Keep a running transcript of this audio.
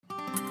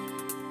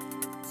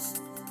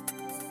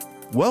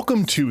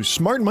Welcome to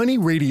Smart Money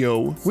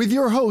Radio with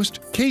your host,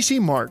 Casey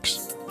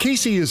Marks.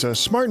 Casey is a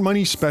smart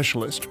money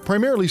specialist,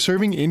 primarily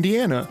serving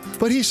Indiana,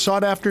 but he's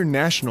sought after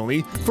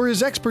nationally for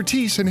his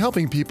expertise in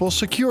helping people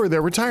secure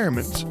their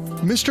retirements.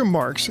 Mr.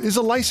 Marks is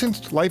a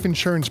licensed life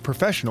insurance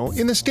professional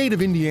in the state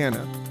of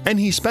Indiana, and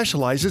he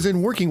specializes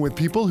in working with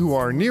people who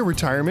are near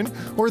retirement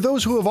or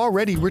those who have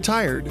already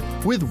retired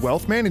with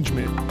wealth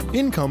management,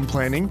 income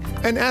planning,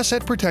 and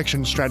asset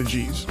protection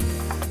strategies.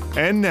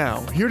 And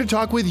now, here to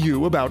talk with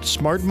you about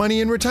smart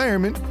money and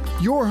retirement,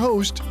 your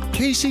host,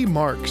 Casey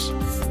Marks.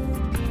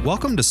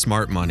 Welcome to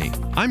Smart Money.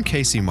 I'm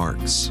Casey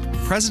Marks,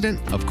 president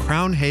of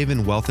Crown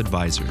Haven Wealth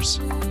Advisors,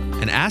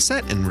 an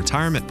asset and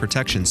retirement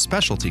protection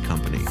specialty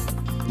company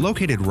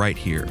located right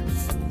here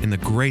in the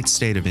great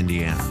state of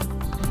Indiana.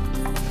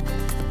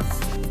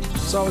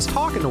 So I was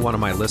talking to one of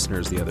my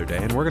listeners the other day,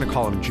 and we're going to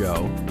call him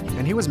Joe,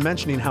 and he was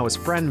mentioning how his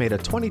friend made a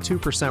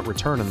 22%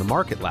 return in the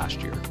market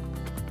last year.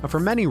 Now, for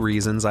many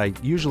reasons, I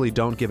usually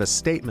don't give a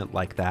statement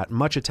like that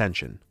much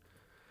attention.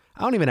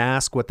 I don't even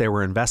ask what they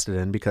were invested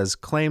in because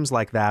claims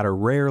like that are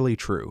rarely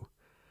true.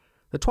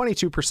 The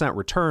 22%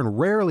 return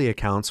rarely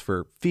accounts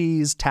for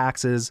fees,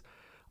 taxes,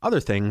 other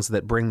things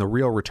that bring the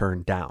real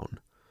return down.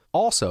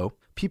 Also,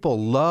 people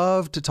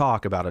love to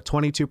talk about a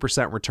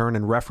 22% return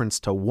in reference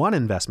to one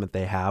investment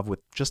they have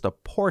with just a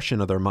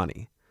portion of their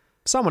money.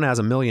 If someone has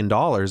 $1 million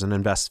and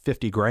invests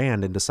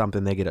 $50,000 into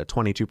something they get a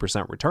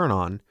 22% return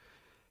on,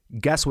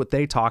 guess what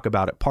they talk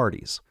about at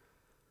parties?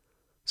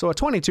 So a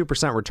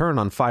 22% return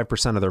on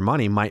 5% of their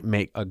money might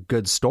make a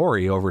good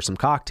story over some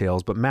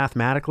cocktails, but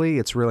mathematically,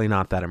 it's really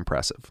not that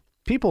impressive.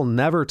 People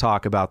never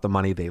talk about the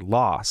money they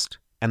lost,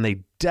 and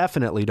they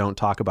definitely don't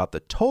talk about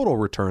the total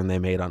return they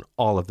made on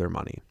all of their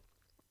money.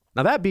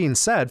 Now, that being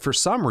said, for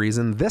some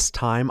reason, this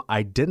time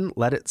I didn't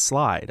let it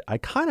slide. I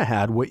kind of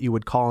had what you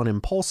would call an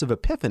impulsive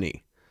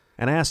epiphany,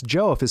 and I asked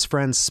Joe if his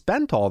friends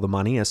spent all the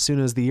money as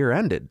soon as the year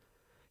ended.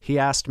 He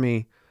asked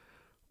me,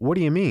 "What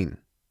do you mean?"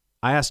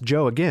 I asked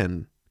Joe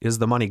again, "Is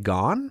the money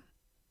gone?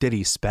 Did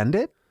he spend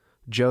it?"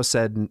 Joe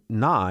said,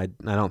 "Nah, I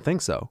don't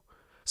think so."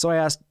 So I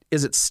asked,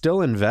 "Is it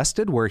still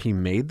invested where he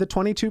made the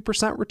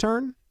 22%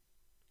 return?"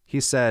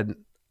 He said,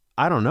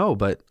 "I don't know,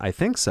 but I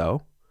think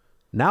so."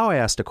 Now I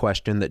asked a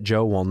question that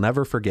Joe will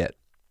never forget.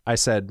 I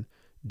said,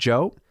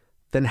 "Joe,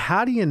 then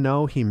how do you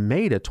know he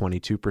made a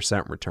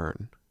 22%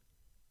 return?"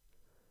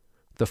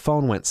 The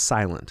phone went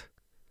silent.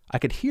 I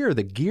could hear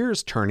the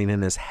gears turning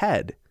in his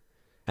head.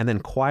 And then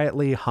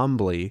quietly,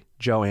 humbly,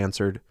 Joe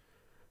answered,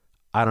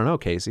 "I don't know,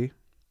 Casey."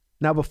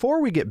 Now, before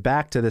we get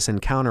back to this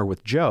encounter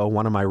with Joe,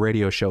 one of my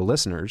radio show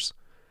listeners,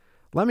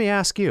 let me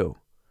ask you,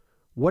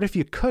 what if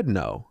you could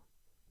know?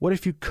 What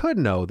if you could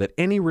know that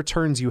any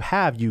returns you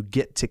have, you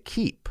get to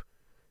keep?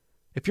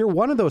 If you're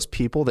one of those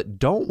people that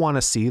don't want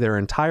to see their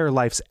entire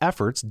life's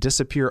efforts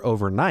disappear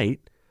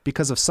overnight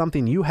because of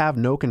something you have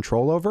no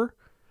control over,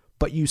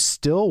 but you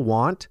still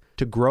want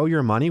to grow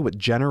your money with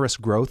generous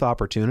growth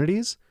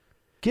opportunities,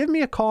 give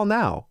me a call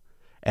now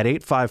at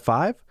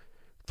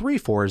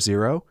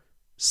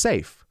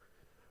 855-340-SAFE.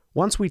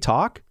 Once we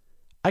talk,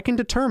 I can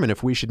determine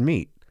if we should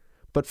meet.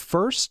 But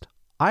first,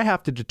 I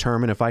have to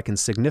determine if I can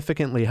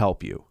significantly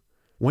help you.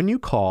 When you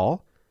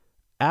call,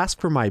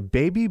 ask for my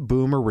Baby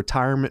Boomer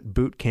Retirement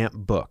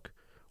Bootcamp book,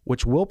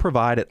 which we'll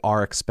provide at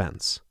our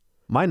expense.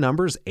 My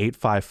number is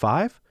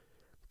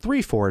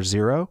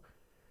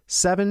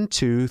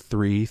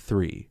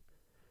 855-340-7233.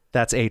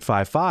 That's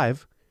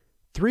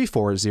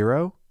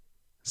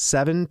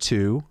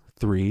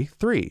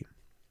 855-340-7233.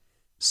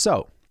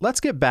 So, let's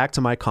get back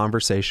to my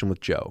conversation with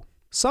Joe.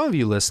 Some of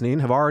you listening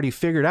have already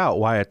figured out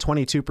why a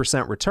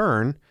 22%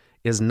 return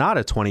is not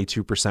a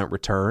 22%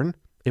 return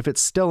if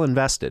it's still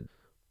invested.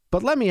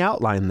 But let me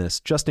outline this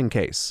just in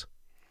case.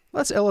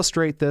 Let's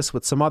illustrate this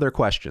with some other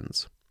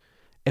questions.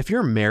 If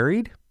you're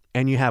married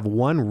and you have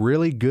one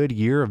really good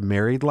year of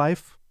married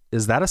life,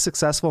 is that a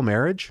successful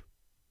marriage?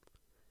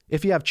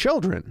 If you have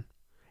children,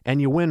 and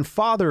you win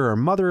Father or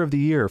Mother of the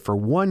Year for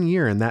 1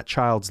 year in that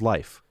child's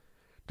life,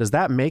 does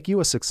that make you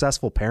a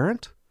successful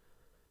parent?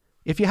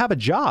 If you have a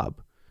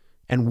job,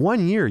 and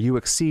 1 year you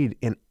exceed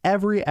in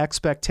every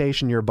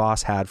expectation your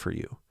boss had for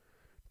you,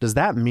 does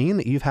that mean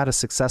that you've had a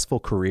successful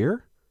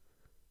career?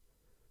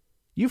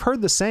 You've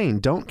heard the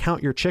saying, don't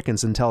count your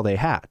chickens until they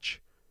hatch.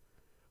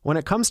 When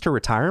it comes to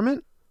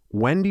retirement,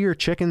 when do your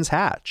chickens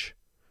hatch?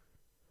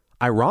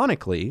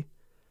 Ironically,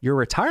 your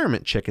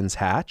retirement chickens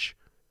hatch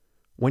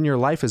when your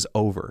life is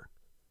over.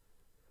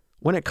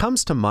 When it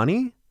comes to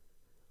money,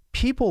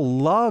 people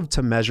love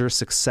to measure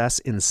success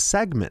in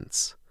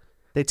segments.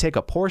 They take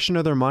a portion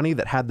of their money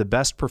that had the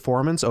best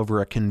performance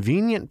over a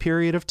convenient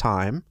period of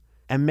time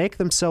and make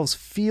themselves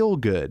feel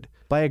good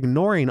by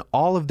ignoring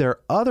all of their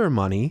other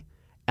money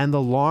and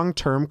the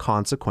long-term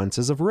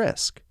consequences of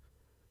risk.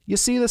 You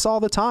see this all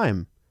the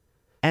time,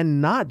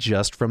 and not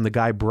just from the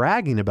guy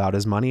bragging about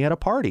his money at a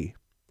party.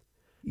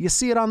 You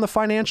see it on the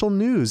financial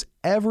news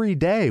every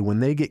day when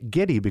they get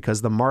giddy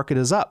because the market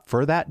is up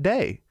for that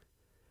day.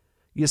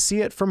 You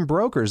see it from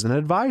brokers and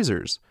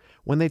advisors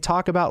when they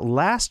talk about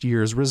last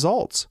year's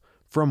results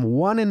from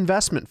one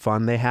investment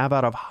fund they have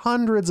out of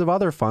hundreds of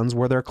other funds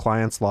where their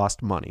clients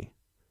lost money.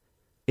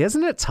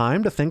 Isn't it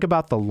time to think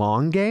about the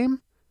long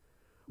game?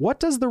 What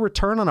does the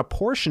return on a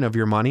portion of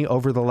your money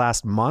over the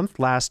last month,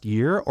 last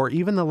year, or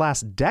even the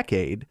last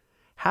decade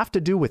have to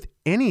do with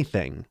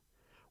anything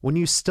when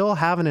you still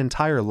have an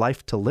entire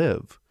life to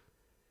live?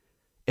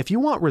 If you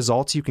want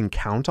results you can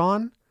count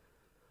on,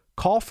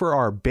 call for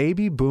our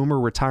Baby Boomer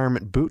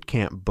Retirement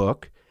Bootcamp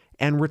book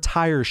and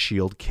Retire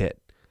Shield kit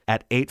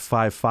at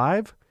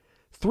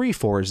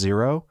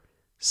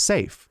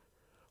 855-340-SAFE.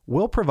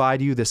 We'll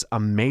provide you this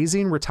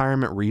amazing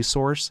retirement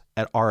resource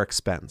at our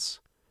expense.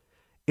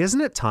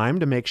 Isn't it time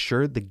to make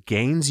sure the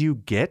gains you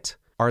get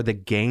are the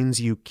gains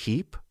you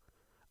keep?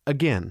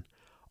 Again,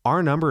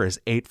 our number is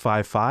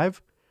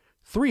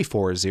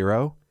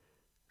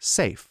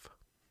 855-340-SAFE.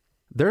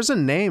 There's a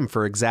name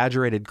for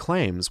exaggerated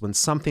claims when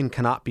something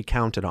cannot be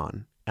counted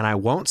on, and I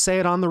won't say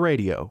it on the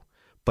radio,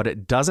 but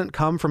it doesn't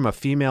come from a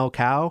female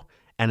cow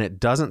and it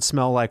doesn't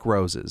smell like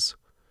roses.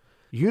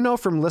 You know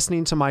from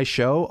listening to my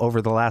show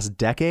over the last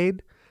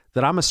decade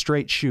that I'm a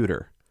straight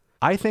shooter.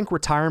 I think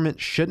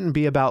retirement shouldn't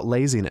be about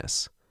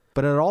laziness,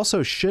 but it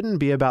also shouldn't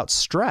be about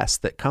stress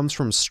that comes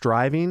from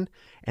striving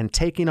and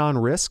taking on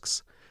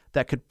risks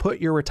that could put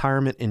your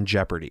retirement in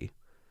jeopardy.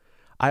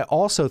 I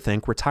also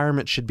think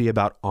retirement should be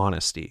about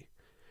honesty.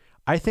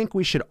 I think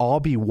we should all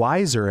be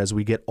wiser as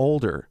we get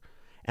older,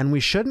 and we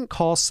shouldn't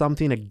call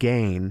something a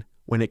gain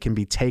when it can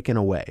be taken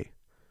away.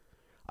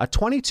 A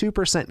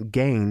 22%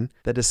 gain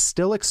that is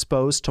still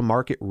exposed to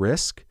market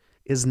risk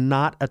is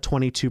not a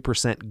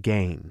 22%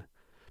 gain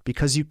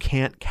because you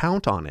can't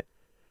count on it.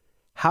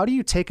 How do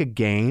you take a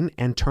gain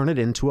and turn it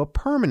into a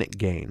permanent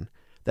gain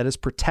that is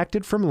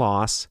protected from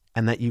loss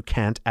and that you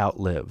can't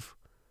outlive?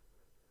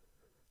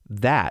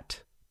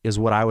 That is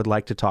what I would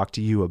like to talk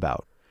to you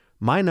about.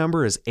 My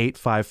number is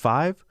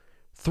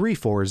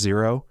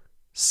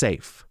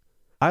 855-340-SAFE.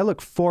 I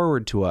look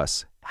forward to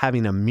us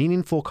having a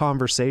meaningful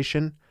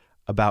conversation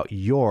about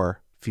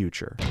your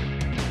future.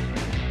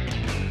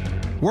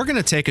 We're going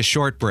to take a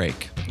short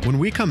break. When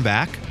we come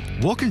back,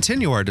 we'll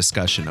continue our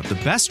discussion of the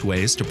best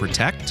ways to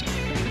protect,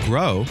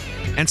 grow,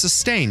 and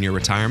sustain your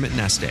retirement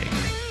nest egg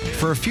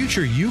for a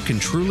future you can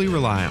truly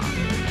rely on.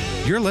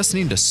 You're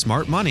listening to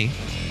Smart Money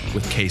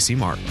with Casey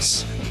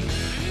Marks.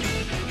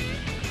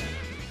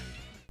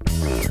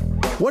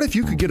 What if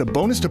you could get a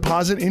bonus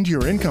deposit into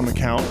your income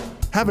account,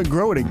 have it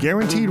grow at a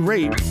guaranteed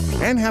rate,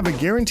 and have a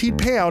guaranteed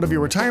payout of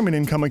your retirement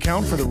income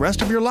account for the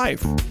rest of your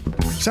life?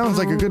 Sounds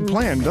like a good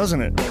plan,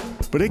 doesn't it?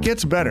 But it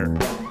gets better.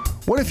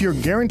 What if your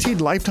guaranteed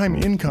lifetime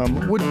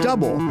income would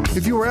double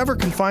if you were ever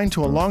confined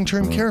to a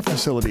long-term care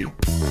facility?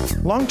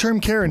 Long-term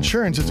care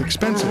insurance is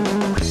expensive,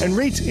 and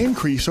rates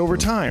increase over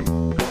time.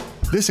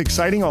 This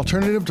exciting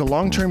alternative to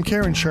long-term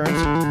care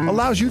insurance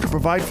allows you to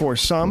provide for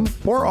some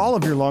or all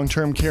of your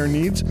long-term care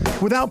needs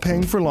without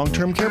paying for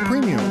long-term care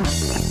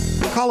premiums.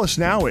 Call us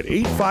now at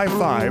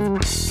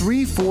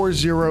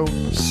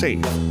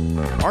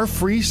 855-340-SAFE. Our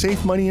free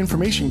Safe Money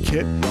Information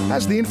Kit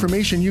has the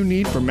information you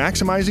need for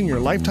maximizing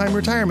your lifetime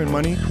retirement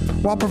money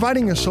while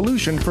providing a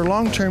solution for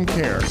long-term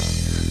care.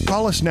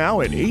 Call us now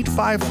at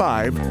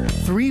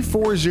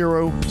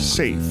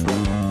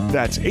 855-340-SAFE.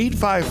 That's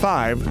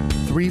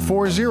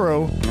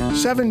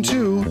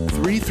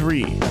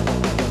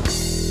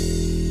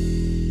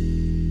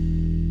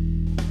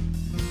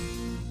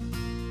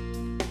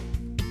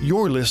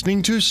You're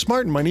listening to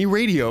Smart Money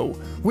Radio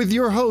with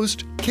your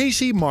host,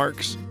 Casey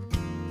Marks.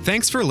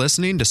 Thanks for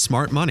listening to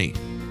Smart Money.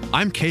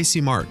 I'm Casey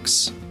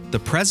Marks, the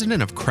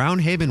president of Crown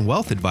Haven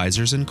Wealth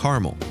Advisors in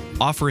Carmel,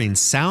 offering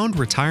sound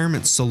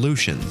retirement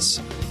solutions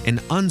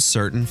in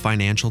uncertain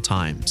financial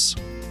times.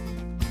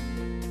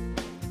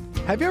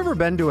 Have you ever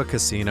been to a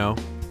casino?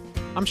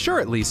 I'm sure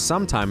at least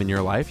sometime in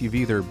your life you've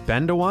either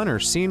been to one or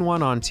seen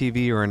one on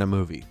TV or in a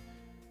movie.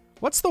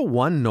 What's the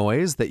one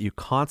noise that you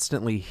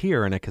constantly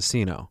hear in a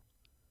casino?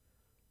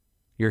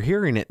 You're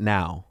hearing it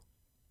now.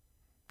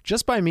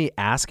 Just by me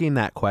asking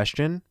that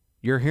question,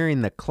 you're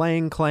hearing the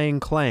clang, clang,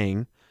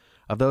 clang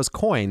of those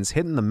coins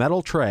hitting the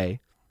metal tray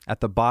at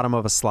the bottom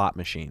of a slot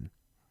machine.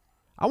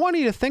 I want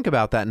you to think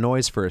about that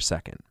noise for a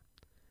second.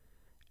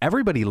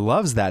 Everybody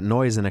loves that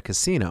noise in a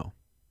casino.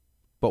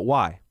 But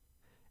why?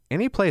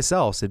 Any place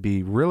else it'd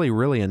be really,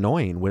 really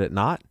annoying, would it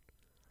not?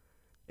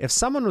 If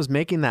someone was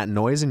making that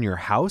noise in your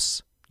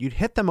house, you'd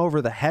hit them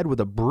over the head with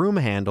a broom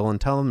handle and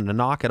tell them to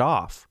knock it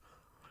off.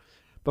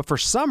 But for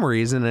some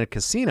reason in a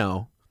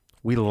casino,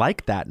 we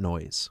like that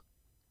noise.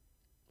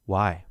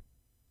 Why?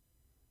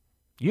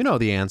 You know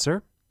the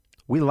answer.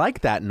 We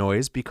like that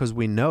noise because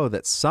we know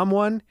that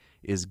someone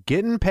is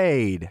getting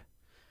paid.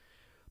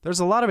 There's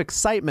a lot of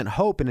excitement,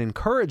 hope, and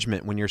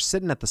encouragement when you're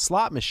sitting at the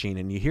slot machine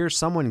and you hear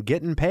someone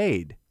getting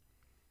paid.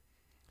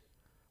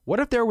 What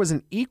if there was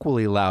an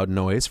equally loud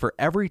noise for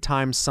every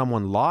time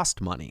someone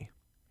lost money?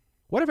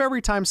 What if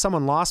every time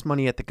someone lost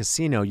money at the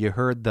casino, you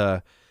heard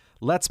the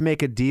Let's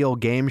Make a Deal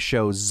game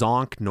show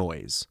zonk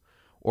noise,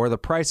 or the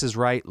Price is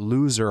Right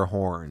loser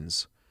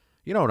horns?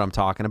 You know what I'm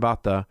talking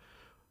about, the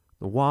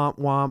womp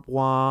womp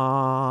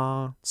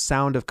womp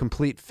sound of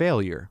complete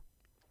failure.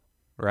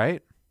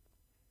 right?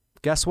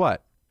 Guess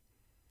what?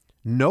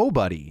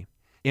 Nobody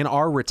in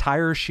our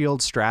Retire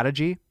Shield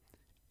strategy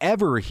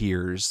ever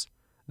hears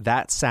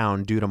that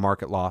sound due to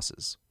market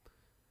losses.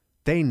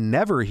 They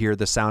never hear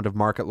the sound of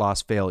market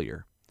loss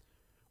failure.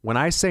 When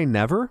I say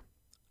never,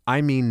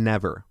 I mean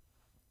never.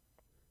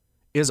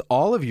 Is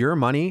all of your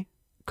money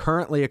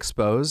currently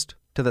exposed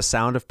to the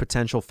sound of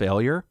potential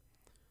failure?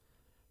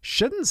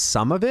 Shouldn't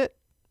some of it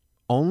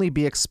only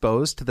be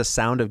exposed to the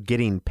sound of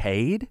getting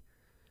paid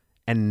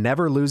and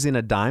never losing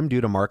a dime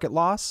due to market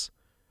loss?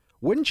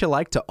 Wouldn't you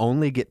like to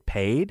only get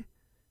paid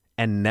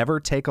and never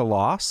take a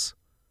loss?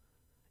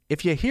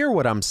 If you hear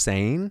what I'm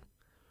saying,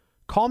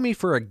 call me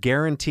for a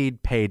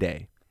guaranteed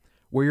payday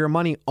where your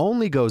money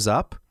only goes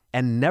up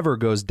and never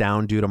goes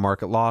down due to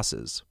market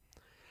losses.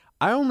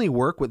 I only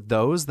work with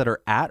those that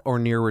are at or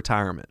near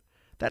retirement.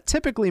 That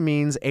typically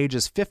means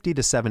ages 50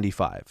 to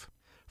 75.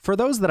 For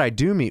those that I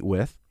do meet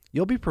with,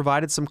 you'll be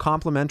provided some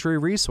complimentary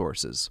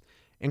resources,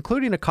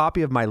 including a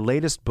copy of my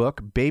latest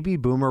book, Baby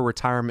Boomer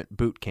Retirement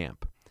Boot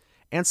Camp,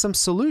 and some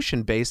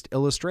solution-based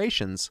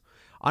illustrations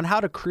on how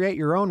to create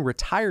your own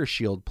Retire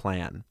Shield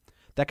plan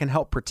that can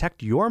help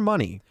protect your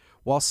money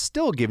while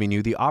still giving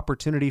you the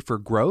opportunity for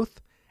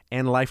growth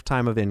and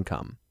lifetime of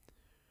income.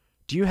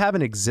 Do you have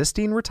an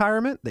existing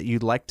retirement that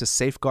you'd like to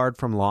safeguard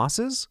from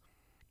losses?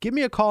 Give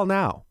me a call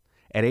now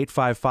at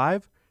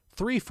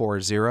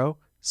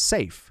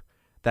 855-340-SAFE.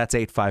 That's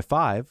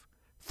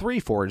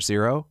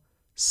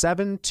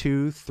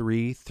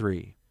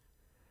 855-340-7233.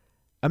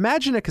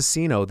 Imagine a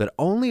casino that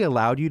only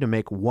allowed you to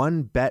make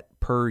one bet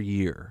per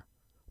year.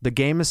 The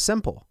game is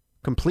simple,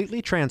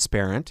 completely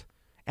transparent,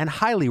 and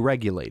highly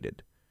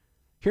regulated.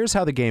 Here's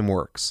how the game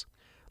works.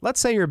 Let's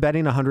say you're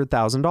betting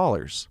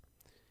 $100,000.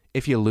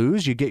 If you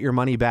lose, you get your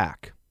money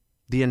back,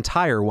 the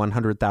entire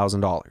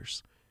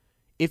 $100,000.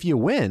 If you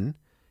win,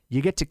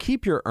 you get to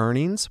keep your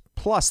earnings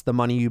plus the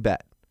money you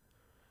bet.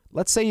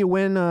 Let's say you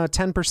win a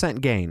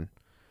 10% gain.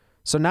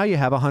 So now you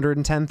have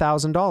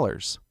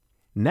 $110,000.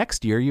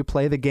 Next year, you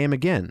play the game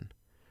again,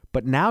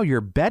 but now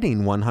you're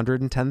betting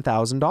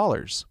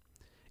 $110,000.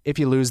 If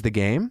you lose the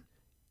game,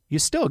 you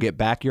still get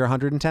back your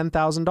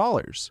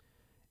 $110,000.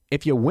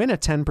 If you win a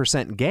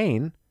 10%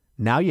 gain,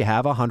 now you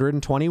have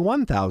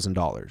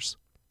 $121,000.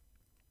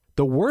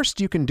 The worst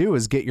you can do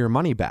is get your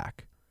money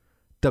back.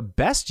 The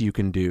best you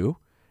can do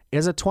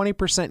is a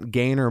 20%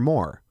 gain or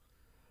more.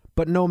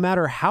 But no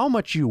matter how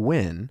much you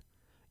win,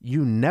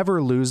 you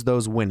never lose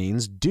those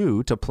winnings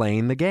due to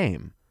playing the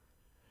game.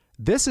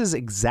 This is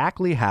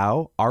exactly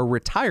how our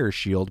Retire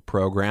Shield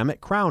program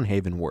at Crown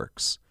Haven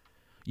works.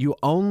 You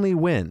only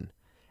win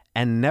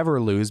and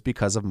never lose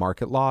because of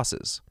market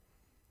losses.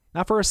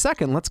 Now, for a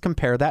second, let's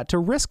compare that to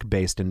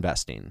risk-based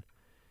investing.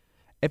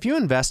 If you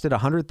invested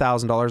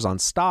 $100,000 on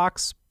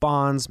stocks,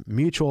 bonds,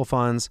 mutual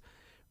funds,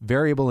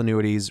 variable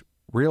annuities,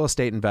 real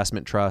estate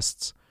investment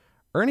trusts,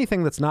 or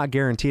anything that's not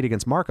guaranteed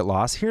against market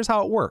loss, here's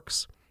how it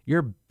works.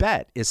 Your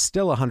bet is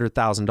still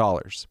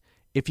 $100,000.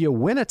 If you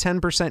win a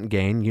 10%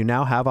 gain, you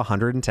now have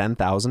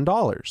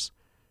 $110,000.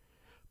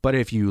 But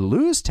if you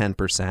lose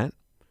 10%,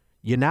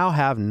 you now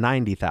have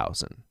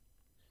 $90,000.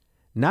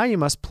 Now you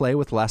must play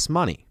with less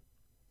money.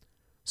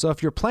 So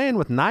if you're playing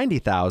with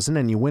 $90,000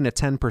 and you win a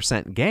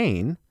 10%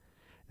 gain,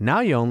 now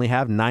you only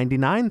have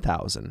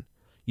 $99,000.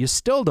 You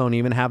still don't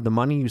even have the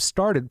money you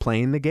started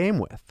playing the game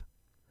with.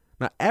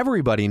 Now,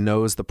 everybody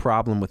knows the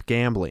problem with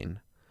gambling.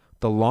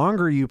 The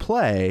longer you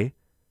play,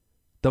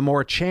 the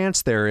more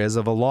chance there is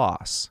of a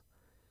loss.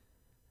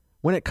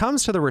 When it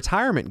comes to the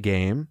retirement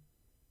game,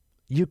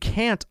 you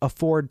can't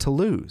afford to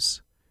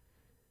lose.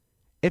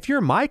 If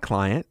you're my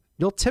client,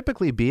 you'll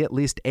typically be at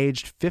least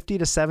aged 50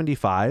 to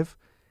 75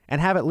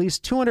 and have at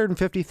least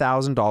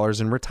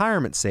 $250,000 in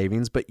retirement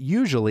savings, but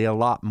usually a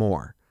lot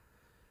more.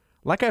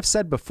 Like I've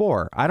said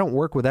before, I don't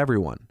work with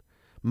everyone.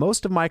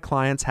 Most of my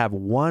clients have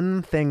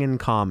one thing in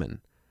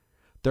common.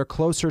 They're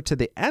closer to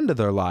the end of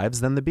their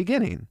lives than the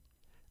beginning.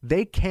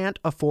 They can't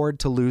afford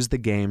to lose the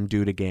game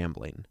due to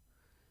gambling.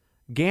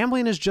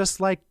 Gambling is just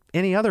like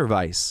any other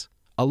vice.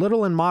 A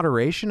little in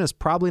moderation is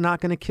probably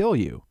not going to kill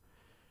you.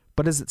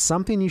 But is it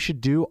something you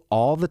should do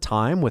all the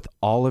time with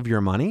all of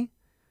your money?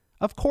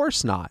 Of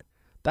course not.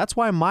 That's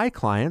why my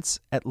clients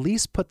at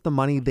least put the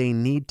money they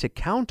need to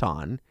count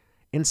on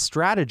in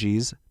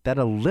strategies that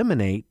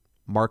eliminate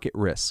market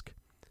risk.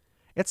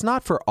 It's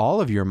not for all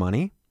of your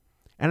money,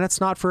 and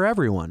it's not for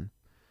everyone.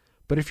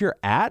 But if you're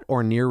at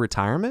or near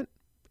retirement,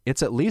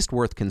 it's at least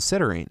worth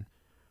considering.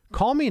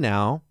 Call me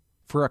now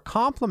for a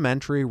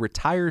complimentary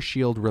Retire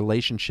Shield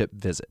relationship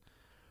visit.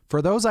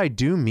 For those I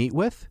do meet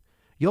with,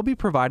 you'll be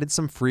provided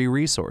some free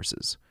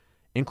resources,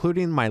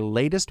 including my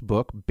latest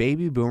book,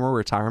 Baby Boomer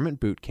Retirement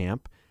Boot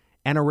Camp,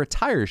 and a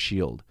Retire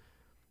Shield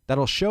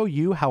that'll show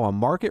you how a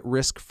market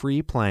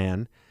risk-free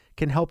plan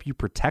can help you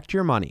protect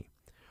your money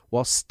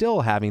while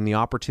still having the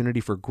opportunity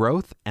for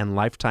growth and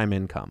lifetime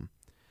income.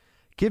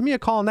 Give me a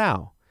call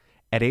now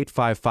at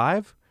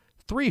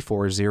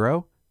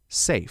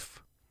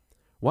 855-340-SAFE.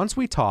 Once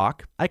we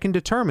talk, I can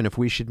determine if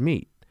we should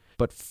meet,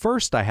 but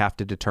first I have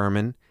to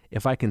determine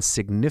if I can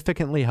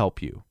significantly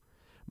help you.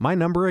 My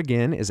number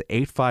again is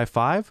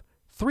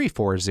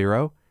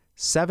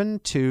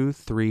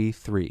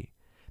 855-340-7233.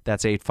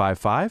 That's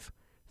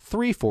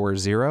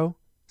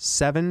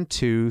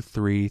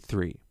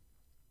 855-340-7233.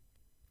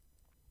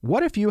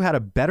 What if you had a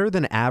better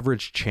than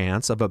average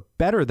chance of a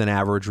better than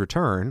average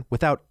return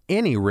without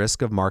any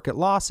risk of market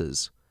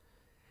losses?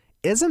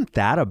 Isn't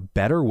that a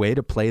better way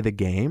to play the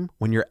game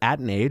when you're at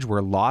an age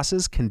where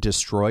losses can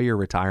destroy your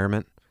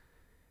retirement?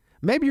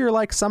 Maybe you're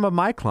like some of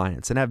my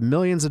clients and have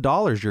millions of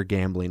dollars you're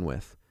gambling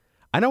with.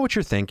 I know what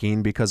you're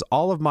thinking because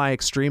all of my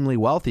extremely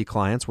wealthy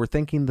clients were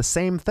thinking the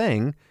same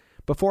thing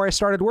before I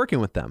started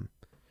working with them.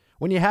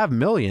 When you have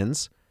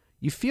millions,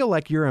 you feel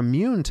like you're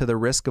immune to the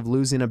risk of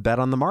losing a bet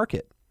on the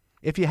market.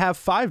 If you have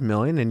 5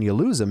 million and you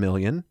lose $1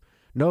 million,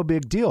 no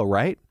big deal,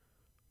 right?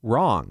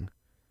 Wrong.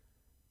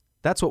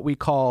 That's what we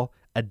call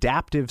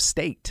adaptive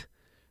state.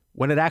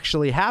 When it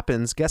actually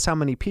happens, guess how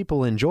many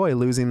people enjoy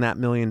losing that $1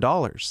 million?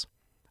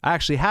 I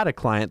actually had a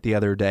client the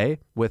other day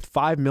with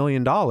 $5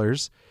 million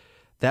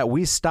that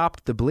we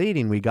stopped the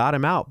bleeding. We got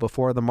him out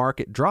before the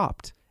market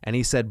dropped. And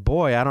he said,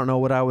 boy, I don't know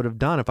what I would have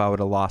done if I would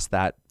have lost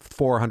that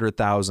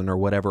 $400,000 or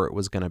whatever it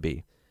was going to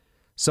be.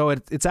 So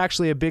it's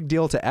actually a big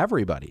deal to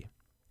everybody.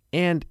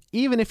 And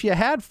even if you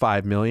had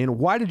 $5 million,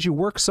 why did you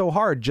work so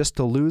hard just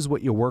to lose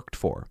what you worked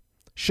for?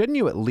 Shouldn't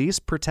you at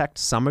least protect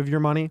some of your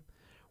money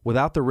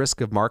without the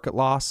risk of market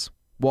loss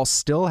while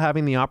still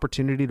having the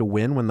opportunity to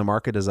win when the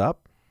market is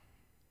up?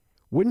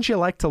 Wouldn't you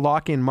like to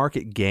lock in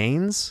market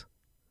gains,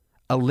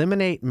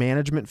 eliminate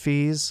management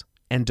fees,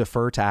 and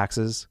defer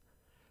taxes?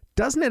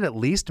 Doesn't it at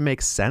least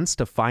make sense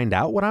to find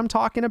out what I'm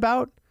talking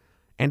about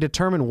and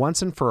determine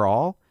once and for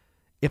all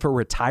if a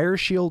Retire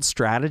Shield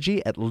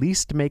strategy at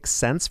least makes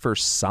sense for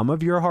some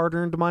of your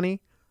hard-earned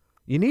money?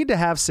 You need to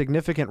have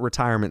significant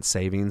retirement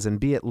savings and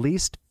be at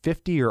least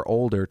 50 or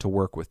older to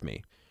work with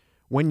me.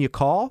 When you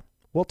call,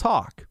 we'll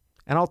talk,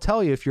 and I'll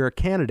tell you if you're a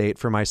candidate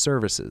for my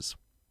services.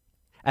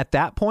 At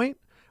that point,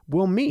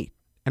 we'll meet,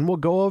 and we'll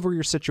go over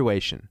your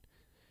situation.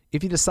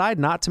 If you decide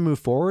not to move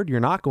forward, you're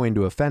not going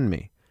to offend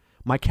me.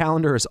 My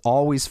calendar is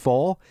always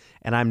full,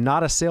 and I'm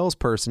not a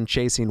salesperson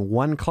chasing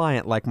one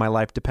client like my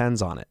life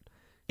depends on it.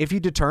 If you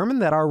determine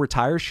that our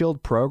Retire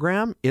Shield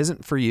program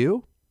isn't for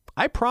you,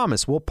 I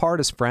promise we'll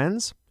part as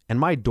friends, and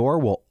my door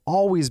will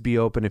always be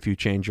open if you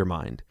change your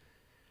mind.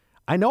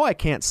 I know I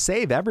can't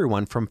save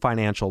everyone from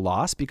financial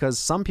loss because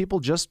some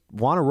people just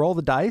want to roll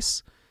the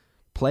dice,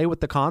 play with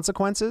the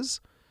consequences,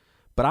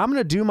 but I'm going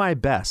to do my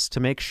best to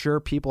make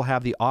sure people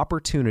have the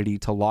opportunity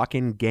to lock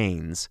in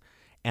gains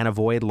and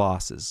avoid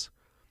losses.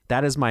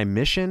 That is my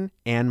mission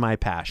and my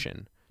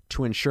passion,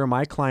 to ensure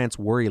my clients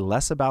worry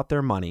less about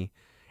their money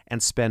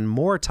and spend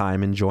more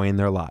time enjoying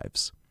their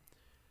lives.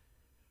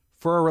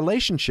 For a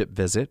relationship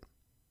visit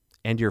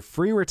and your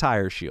free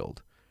Retire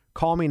Shield,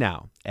 call me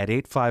now at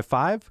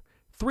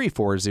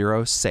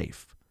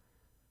 855-340-SAFE.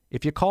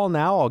 If you call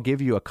now, I'll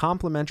give you a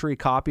complimentary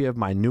copy of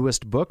my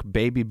newest book,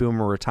 Baby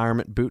Boomer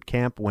Retirement Boot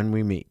Camp, when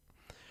we meet.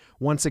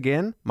 Once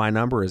again, my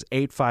number is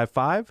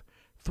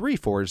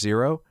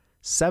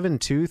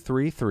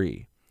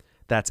 855-340-7233.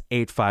 That's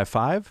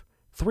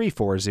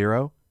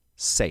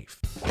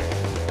 855-340-SAFE.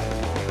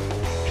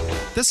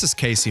 This is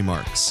Casey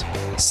Marks.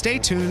 Stay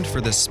tuned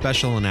for this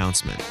special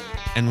announcement.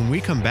 And when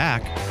we come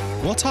back,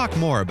 we'll talk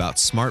more about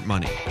smart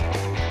money.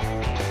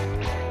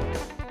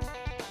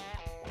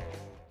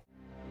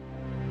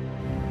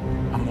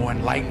 I'm more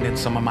enlightened than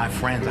some of my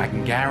friends. I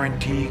can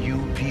guarantee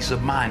you peace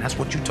of mind. That's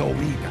what you told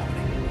me, Dominic.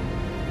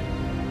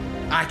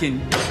 I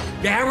can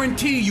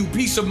guarantee you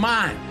peace of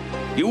mind.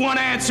 You want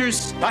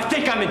answers? I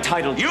think I'm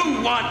entitled.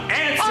 You want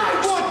answers?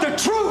 I want the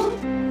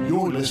truth!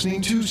 You're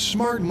listening to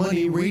Smart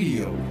Money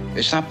Radio.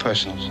 It's not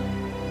personal.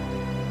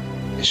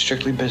 It's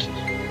strictly business.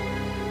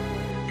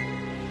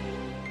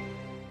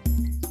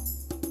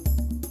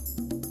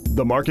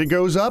 The market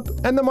goes up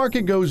and the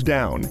market goes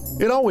down.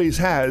 It always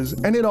has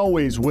and it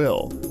always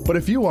will. But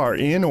if you are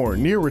in or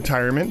near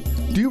retirement,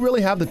 do you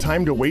really have the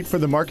time to wait for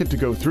the market to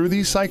go through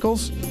these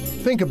cycles?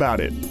 Think about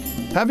it.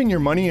 Having your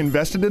money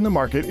invested in the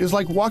market is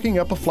like walking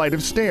up a flight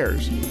of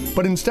stairs.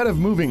 But instead of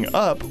moving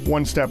up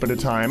one step at a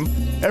time,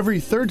 every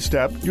third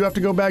step you have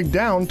to go back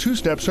down 2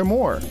 steps or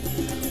more.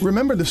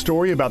 Remember the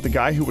story about the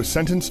guy who was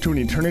sentenced to an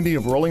eternity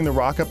of rolling the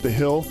rock up the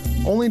hill,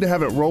 only to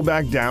have it roll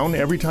back down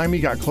every time he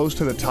got close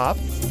to the top?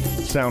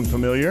 Sound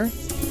familiar?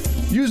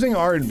 Using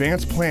our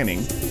advanced planning,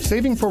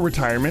 saving for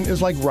retirement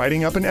is like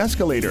riding up an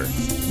escalator.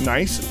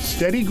 Nice,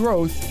 steady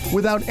growth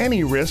without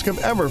any risk of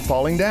ever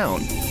falling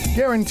down.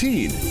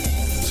 Guaranteed.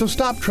 So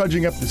stop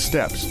trudging up the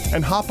steps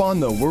and hop on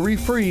the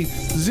worry-free,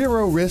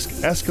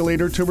 zero-risk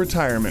escalator to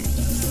retirement.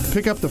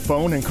 Pick up the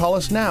phone and call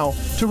us now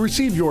to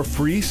receive your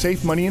free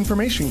Safe Money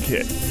Information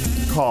Kit.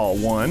 Call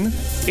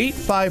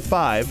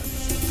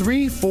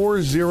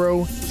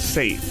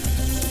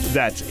 1-855-340-SAFE.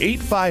 That's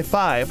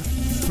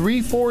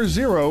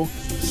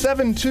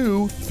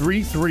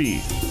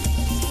 855-340-7233.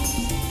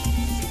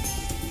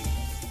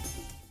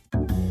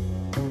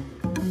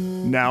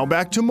 Now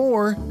back to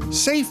more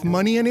Safe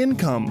Money and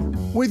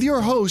Income with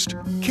your host,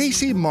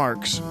 Casey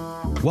Marks.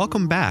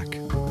 Welcome back.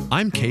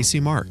 I'm Casey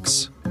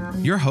Marks,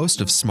 your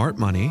host of Smart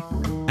Money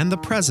and the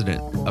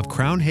president of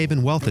Crown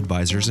Haven Wealth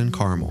Advisors in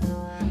Carmel,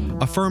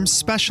 a firm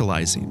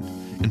specializing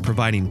in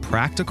providing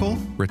practical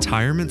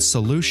retirement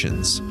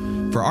solutions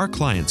for our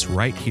clients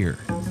right here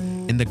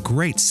in the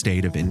great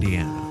state of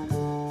Indiana.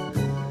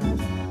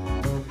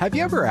 Have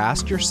you ever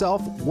asked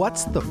yourself,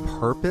 what's the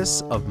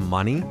purpose of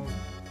money?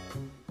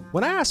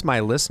 When I ask my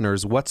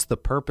listeners what's the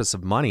purpose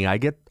of money, I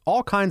get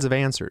all kinds of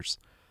answers.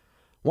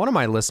 One of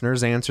my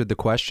listeners answered the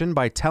question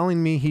by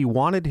telling me he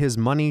wanted his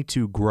money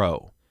to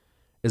grow.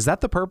 Is that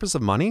the purpose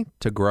of money,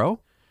 to grow?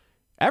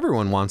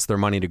 Everyone wants their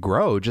money to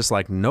grow, just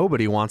like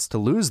nobody wants to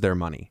lose their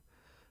money.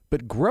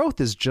 But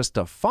growth is just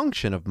a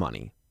function of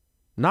money,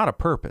 not a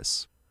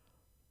purpose.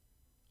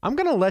 I'm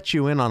going to let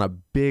you in on a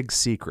big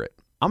secret.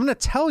 I'm going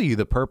to tell you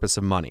the purpose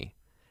of money,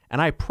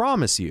 and I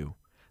promise you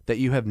that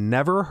you have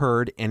never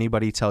heard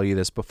anybody tell you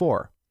this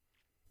before.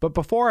 But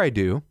before I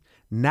do,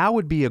 now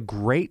would be a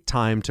great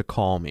time to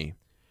call me.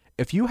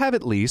 If you have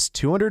at least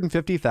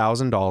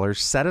 $250,000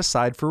 set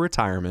aside for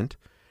retirement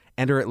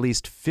and are at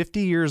least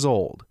 50 years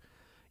old,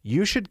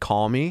 you should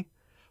call me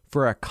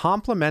for a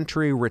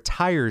complimentary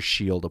Retire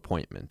Shield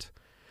appointment.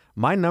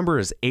 My number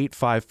is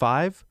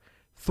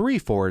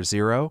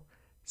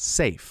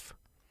 855-340-SAFE.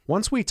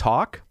 Once we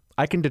talk,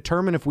 I can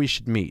determine if we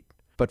should meet.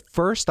 But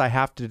first, I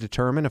have to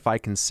determine if I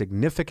can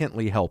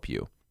significantly help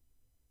you.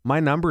 My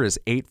number is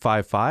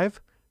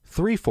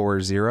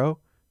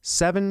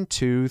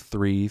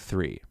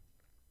 855-340-7233.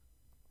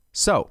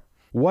 So,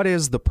 what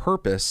is the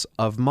purpose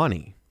of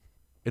money?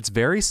 It's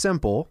very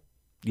simple,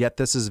 yet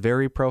this is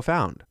very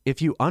profound. If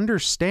you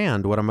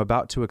understand what I'm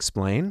about to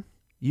explain,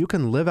 you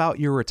can live out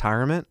your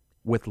retirement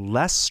with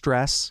less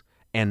stress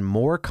and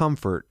more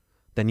comfort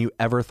than you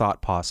ever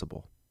thought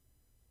possible.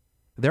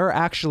 There are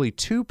actually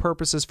two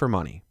purposes for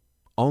money.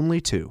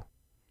 Only two.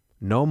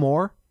 No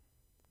more,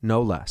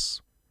 no less.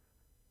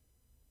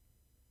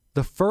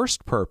 The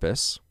first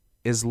purpose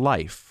is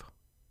life,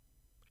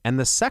 and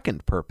the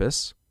second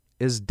purpose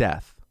is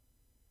death.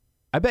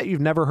 I bet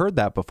you've never heard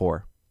that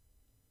before.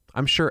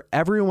 I'm sure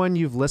everyone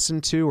you've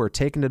listened to or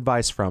taken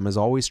advice from has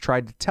always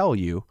tried to tell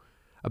you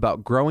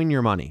about growing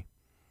your money,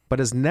 but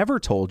has never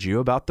told you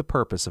about the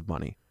purpose of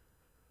money.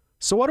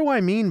 So what do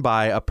I mean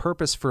by a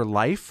purpose for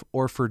life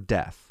or for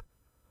death?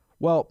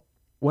 Well,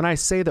 when I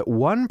say that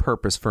one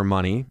purpose for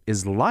money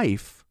is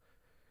life,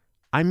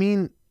 I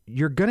mean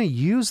you're going to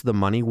use the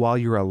money while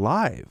you're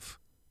alive.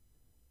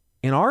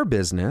 In our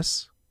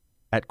business,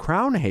 at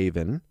Crown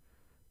Haven,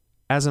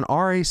 as an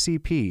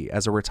RACP,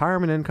 as a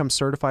retirement income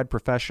certified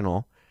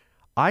professional,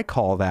 I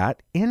call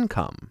that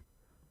income.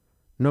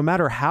 No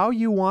matter how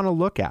you want to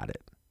look at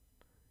it,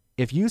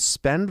 if you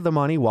spend the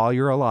money while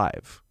you're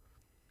alive,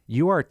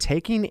 you are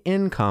taking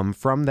income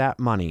from that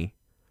money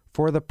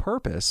for the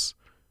purpose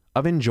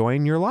of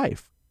enjoying your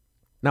life.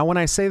 Now, when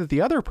I say that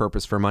the other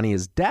purpose for money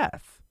is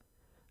death,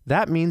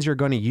 that means you're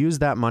going to use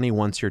that money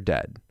once you're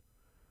dead.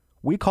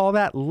 We call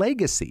that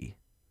legacy.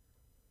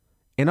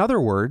 In other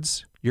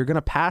words, you're going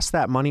to pass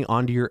that money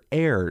on to your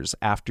heirs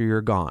after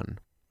you're gone.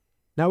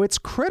 Now, it's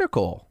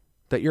critical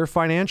that your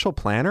financial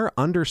planner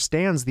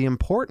understands the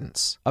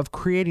importance of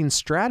creating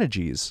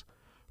strategies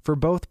for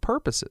both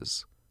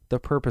purposes, the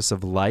purpose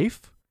of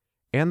life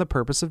and the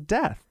purpose of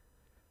death.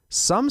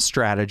 Some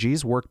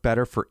strategies work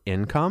better for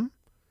income,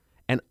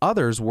 and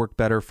others work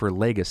better for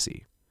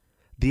legacy.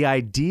 The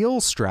ideal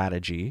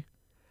strategy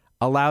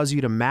allows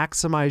you to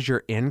maximize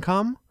your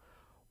income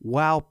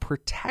while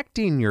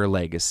protecting your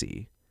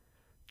legacy,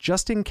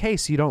 just in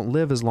case you don't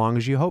live as long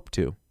as you hope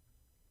to.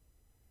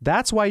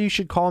 That's why you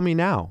should call me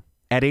now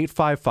at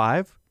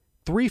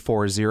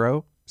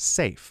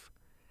 855-340-SAFE.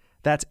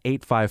 That's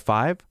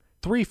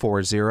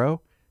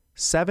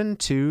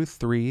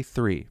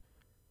 855-340-7233.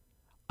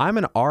 I'm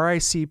an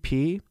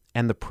RICP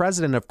and the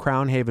president of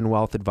Crown Haven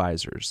Wealth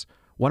Advisors,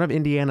 one of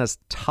Indiana's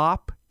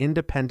top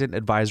independent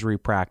advisory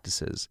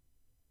practices.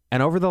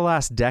 And over the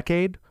last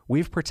decade,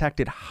 we've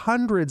protected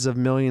hundreds of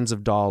millions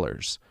of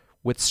dollars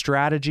with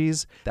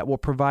strategies that will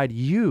provide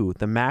you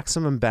the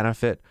maximum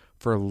benefit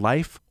for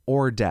life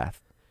or death.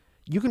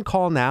 You can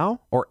call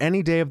now or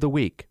any day of the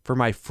week for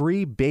my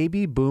free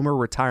Baby Boomer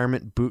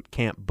Retirement Boot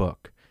Camp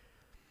book.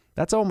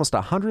 That's almost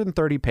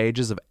 130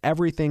 pages of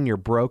everything your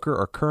broker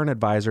or current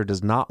advisor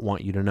does not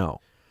want you to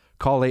know.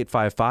 Call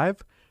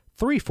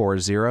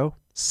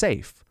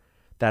 855-340-SAFE.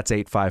 That's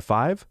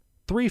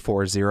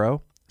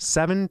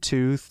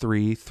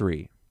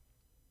 855-340-7233.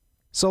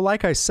 So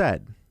like I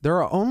said,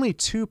 there are only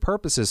two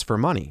purposes for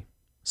money: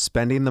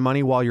 spending the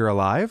money while you're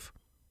alive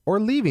or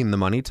leaving the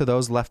money to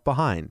those left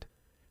behind.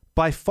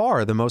 By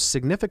far, the most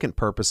significant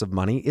purpose of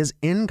money is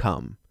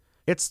income.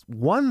 It's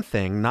one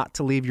thing not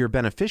to leave your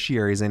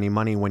beneficiaries any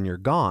money when you're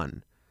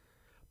gone,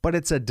 but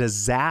it's a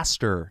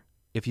disaster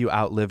if you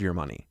outlive your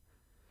money.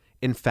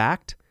 In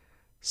fact,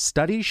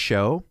 studies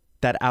show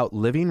that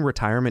outliving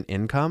retirement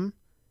income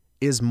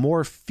is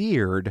more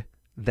feared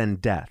than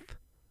death.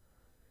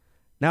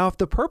 Now, if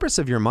the purpose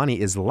of your money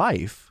is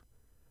life,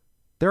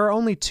 there are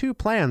only two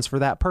plans for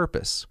that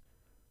purpose.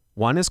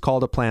 One is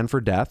called a plan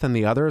for death, and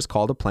the other is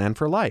called a plan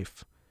for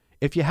life.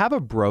 If you have a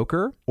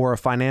broker or a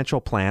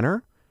financial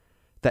planner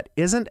that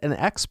isn't an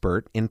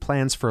expert in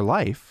plans for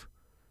life,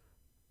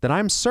 then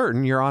I'm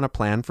certain you're on a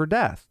plan for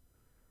death.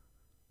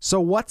 So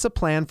what's a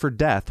plan for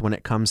death when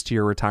it comes to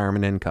your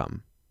retirement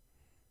income?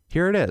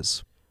 Here it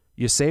is.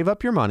 You save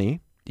up your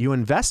money, you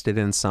invest it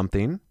in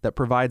something that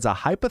provides a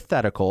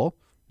hypothetical,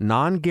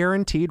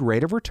 non-guaranteed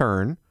rate of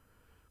return,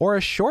 or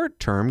a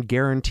short-term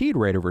guaranteed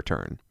rate of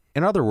return.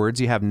 In other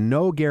words, you have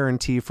no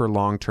guarantee for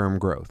long-term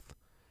growth.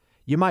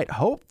 You might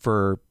hope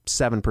for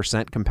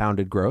 7%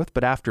 compounded growth,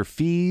 but after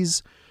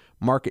fees,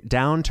 market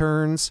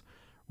downturns,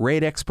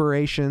 rate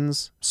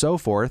expirations, so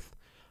forth,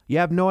 you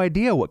have no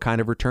idea what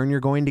kind of return you're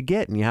going to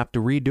get, and you have to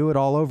redo it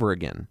all over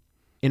again.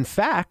 In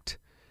fact,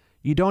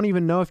 you don't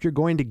even know if you're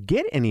going to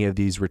get any of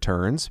these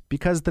returns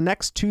because the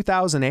next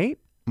 2008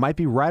 might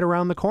be right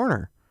around the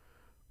corner.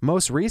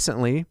 Most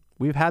recently,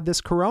 we've had this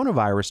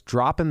coronavirus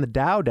dropping the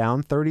Dow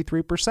down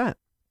 33%.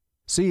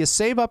 So you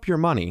save up your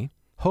money,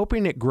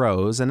 hoping it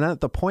grows, and then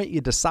at the point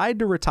you decide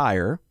to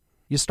retire,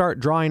 you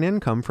start drawing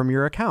income from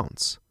your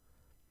accounts.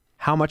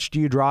 How much do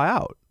you draw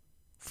out?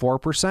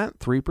 4%?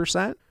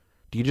 3%?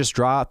 Do you just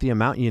draw out the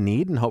amount you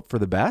need and hope for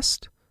the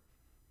best?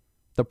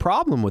 The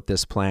problem with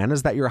this plan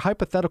is that your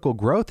hypothetical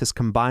growth is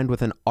combined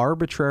with an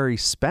arbitrary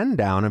spend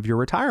down of your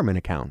retirement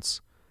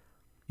accounts.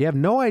 You have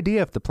no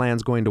idea if the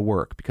plan's going to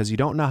work because you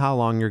don't know how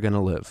long you're going to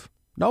live.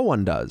 No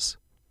one does.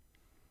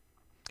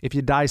 If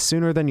you die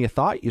sooner than you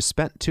thought, you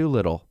spent too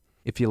little.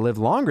 If you live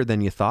longer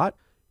than you thought,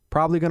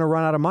 probably going to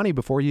run out of money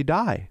before you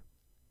die.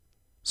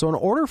 So in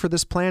order for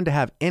this plan to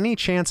have any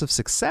chance of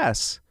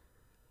success,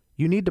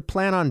 you need to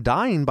plan on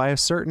dying by a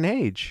certain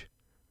age.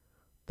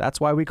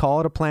 That's why we call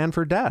it a plan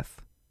for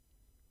death.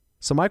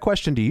 So my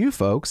question to you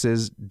folks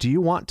is, do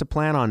you want to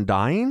plan on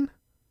dying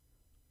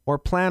or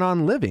plan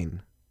on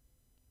living?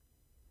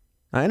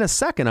 Now, in a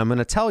second, I'm going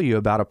to tell you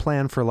about a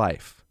plan for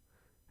life.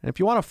 And if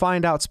you want to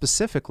find out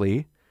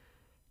specifically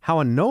how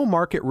a no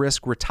market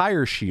risk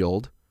Retire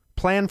Shield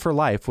plan for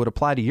life would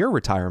apply to your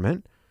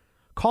retirement,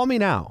 call me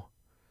now,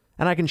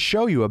 and I can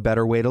show you a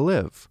better way to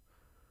live.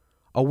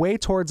 A way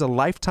towards a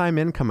lifetime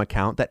income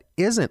account that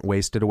isn't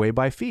wasted away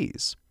by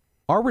fees.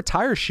 Our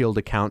Retire Shield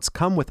accounts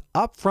come with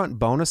upfront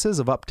bonuses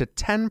of up to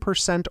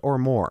 10% or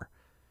more,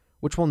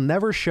 which will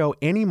never show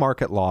any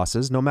market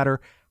losses no matter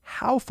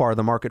how far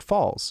the market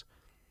falls,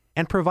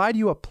 and provide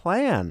you a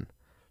plan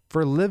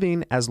for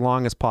living as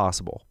long as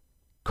possible.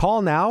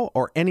 Call now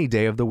or any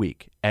day of the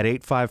week at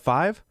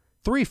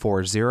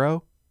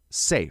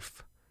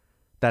 855-340-SAFE.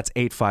 That's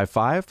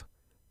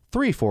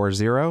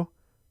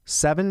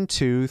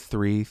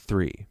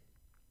 855-340-7233.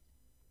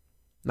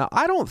 Now,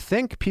 I don't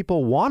think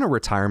people want a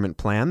retirement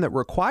plan that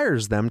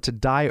requires them to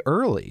die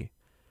early,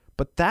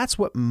 but that's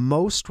what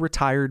most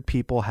retired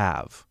people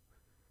have.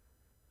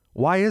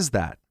 Why is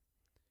that?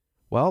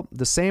 Well,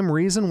 the same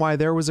reason why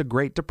there was a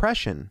Great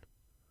Depression.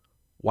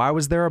 Why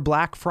was there a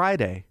Black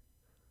Friday?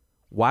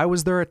 Why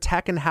was there a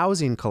tech and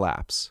housing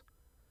collapse?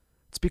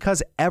 It's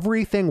because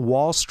everything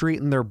Wall Street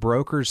and their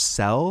brokers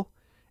sell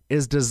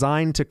is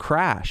designed to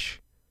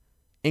crash,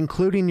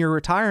 including your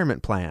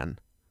retirement plan.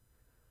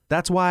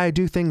 That's why I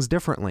do things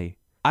differently.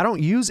 I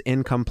don't use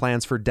income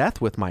plans for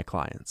death with my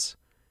clients.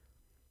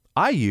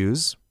 I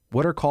use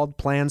what are called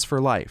plans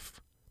for life.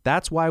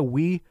 That's why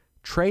we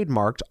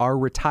trademarked our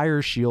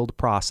Retire Shield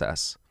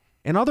process.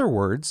 In other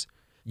words,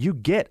 you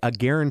get a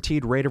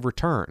guaranteed rate of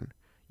return.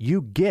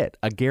 You get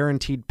a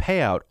guaranteed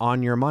payout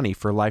on your money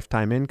for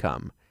lifetime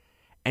income.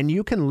 And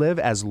you can live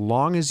as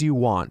long as you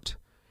want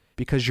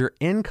because your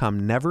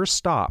income never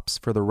stops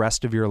for the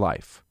rest of your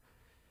life.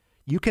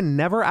 You can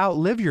never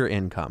outlive your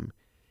income,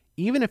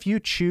 even if you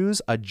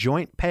choose a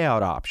joint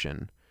payout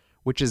option,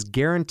 which is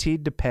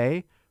guaranteed to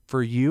pay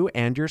for you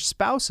and your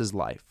spouse's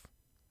life.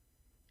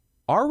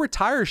 Our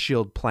Retire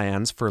Shield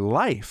plans for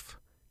life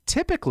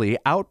typically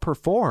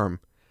outperform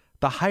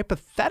the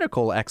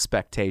hypothetical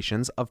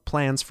expectations of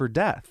plans for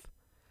death.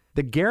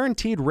 The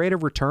guaranteed rate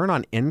of return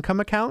on income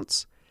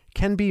accounts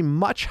can be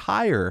much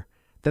higher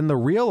than the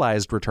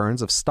realized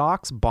returns of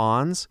stocks,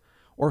 bonds,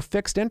 or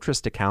fixed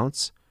interest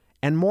accounts,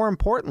 and more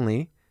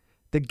importantly,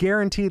 the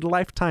guaranteed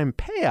lifetime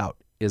payout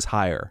is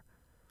higher.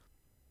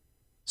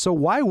 So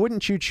why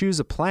wouldn't you choose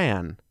a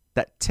plan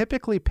that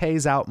typically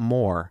pays out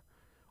more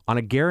on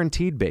a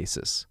guaranteed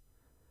basis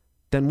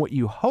than what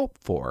you hope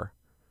for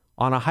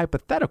on a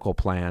hypothetical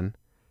plan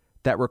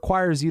that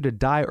requires you to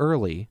die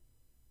early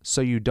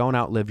so you don't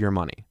outlive your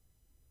money?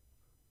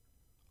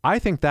 I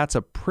think that's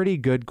a pretty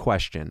good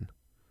question.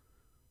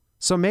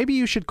 So maybe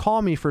you should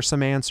call me for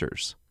some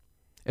answers.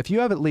 If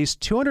you have at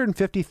least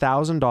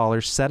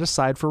 $250,000 set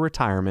aside for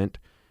retirement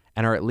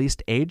and are at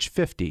least age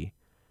 50,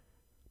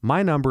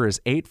 my number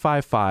is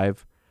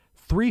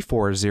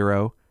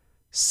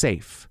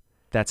 855-340-SAFE.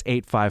 That's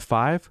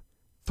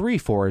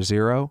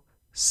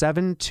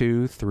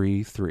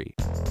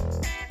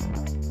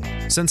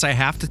 855-340-7233. Since I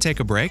have to take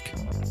a break,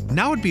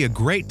 now would be a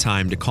great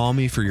time to call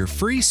me for your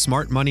free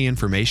Smart Money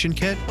Information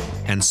Kit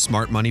and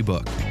Smart Money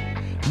book.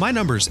 My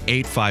number's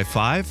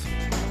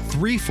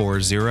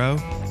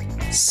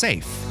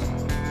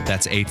 855-340-SAFE.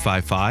 That's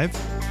 855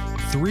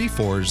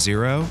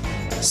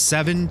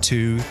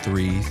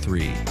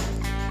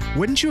 855-340-7233.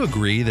 Wouldn't you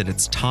agree that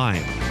it's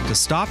time to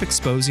stop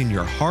exposing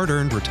your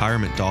hard-earned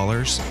retirement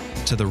dollars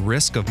to the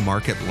risk of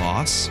market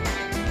loss?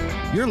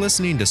 You're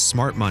listening to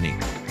Smart Money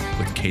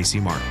with Casey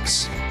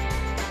Marks.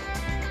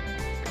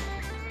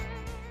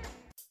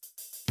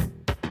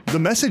 The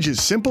message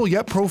is simple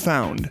yet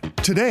profound.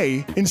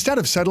 Today, instead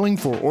of settling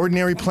for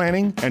ordinary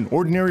planning and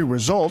ordinary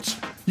results,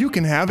 you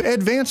can have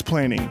advanced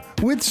planning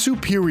with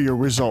superior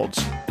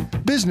results.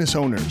 Business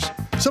owners,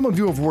 some of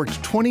you have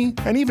worked 20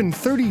 and even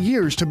 30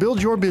 years to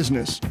build your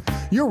business.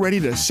 You're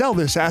ready to sell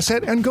this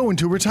asset and go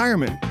into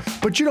retirement,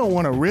 but you don't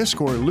want to risk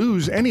or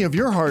lose any of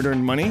your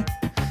hard-earned money.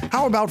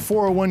 How about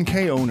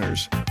 401k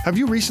owners? Have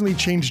you recently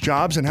changed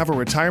jobs and have a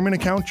retirement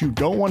account you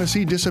don't want to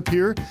see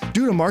disappear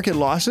due to market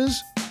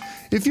losses?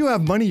 If you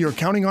have money you're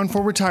counting on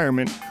for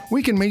retirement,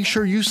 we can make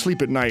sure you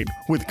sleep at night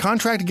with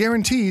contract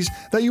guarantees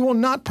that you will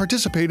not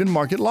participate in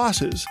market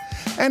losses,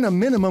 and a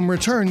minimum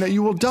return that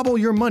you will double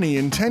your money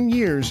in 10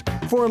 years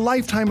for a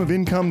lifetime of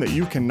income that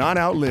you cannot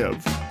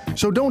outlive.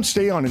 So don't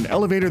stay on an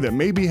elevator that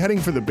may be heading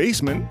for the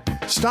basement.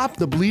 Stop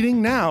the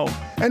bleeding now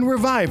and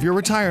revive your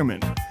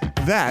retirement.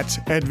 That's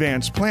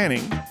advanced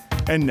planning.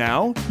 And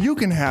now you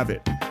can have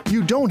it.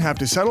 You don't have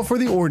to settle for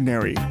the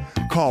ordinary.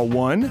 Call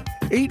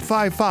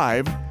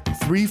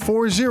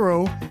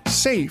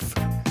 1-855-340-SAFE.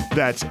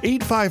 That's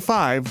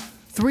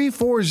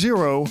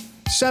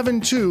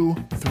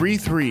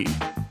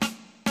 855-340-7233.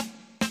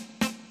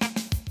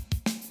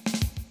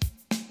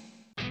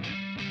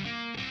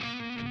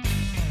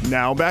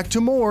 Now back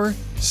to more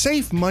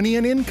Safe Money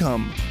and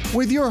Income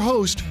with your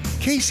host,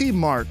 Casey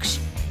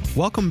Marks.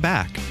 Welcome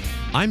back.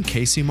 I'm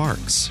Casey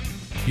Marks,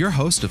 your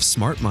host of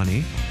Smart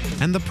Money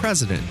and the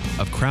president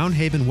of Crown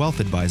Haven Wealth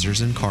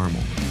Advisors in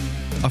Carmel,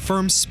 a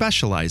firm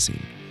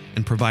specializing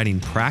in providing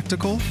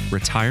practical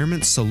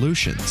retirement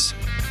solutions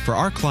for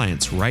our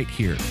clients right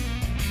here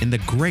in the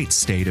great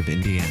state of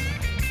Indiana.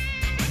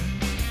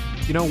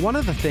 You know, one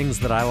of the things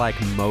that I like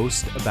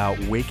most about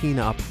waking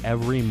up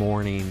every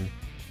morning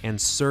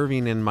and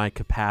serving in my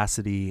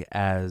capacity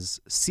as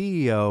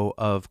CEO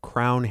of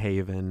Crown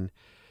Haven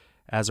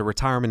as a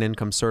retirement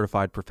income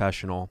certified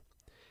professional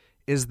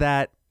is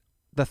that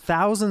the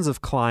thousands of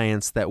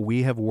clients that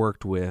we have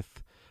worked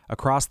with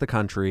across the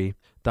country,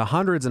 the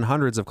hundreds and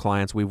hundreds of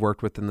clients we've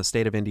worked with in the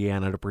state of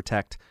Indiana to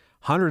protect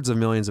hundreds of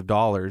millions of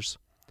dollars,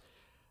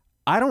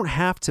 I don't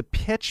have to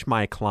pitch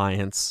my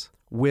clients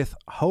with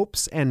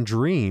hopes and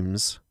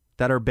dreams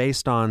that are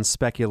based on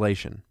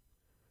speculation.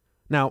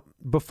 Now,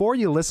 before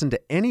you listen to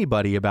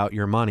anybody about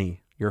your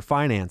money, your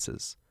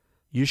finances,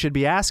 you should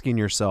be asking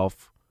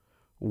yourself,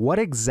 what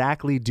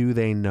exactly do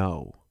they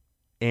know?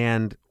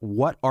 And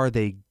what are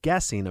they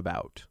guessing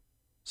about?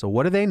 So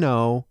what do they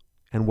know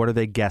and what are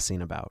they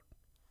guessing about?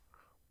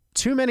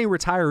 Too many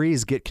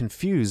retirees get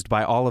confused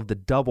by all of the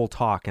double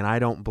talk, and I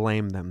don't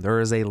blame them. There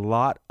is a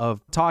lot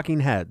of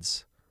talking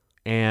heads,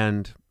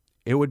 and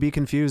it would be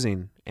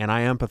confusing, and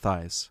I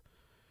empathize.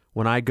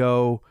 When I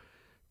go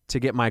to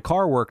get my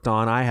car worked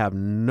on, I have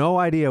no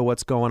idea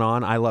what's going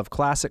on. I love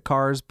classic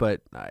cars,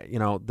 but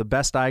the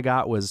best I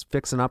got was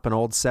fixing up an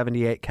old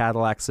 78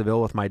 Cadillac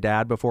Seville with my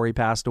dad before he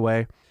passed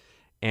away,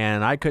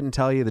 and I couldn't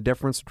tell you the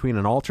difference between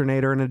an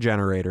alternator and a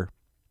generator.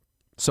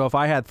 So if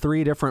I had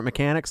 3 different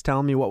mechanics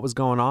telling me what was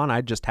going on,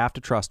 I'd just have to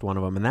trust one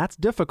of them, and that's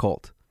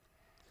difficult.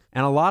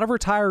 And a lot of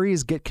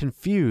retirees get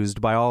confused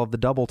by all of the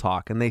double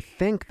talk, and they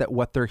think that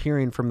what they're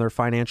hearing from their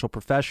financial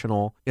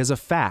professional is a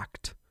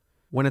fact,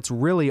 when it's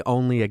really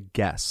only a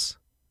guess.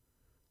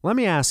 Let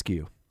me ask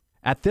you,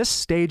 at this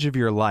stage of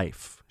your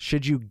life,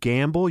 should you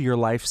gamble your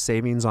life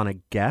savings on a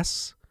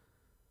guess?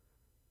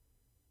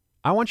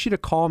 I want you to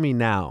call me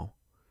now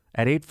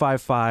at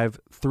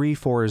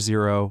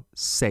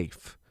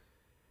 855-340-SAFE.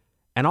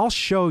 And I'll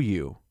show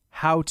you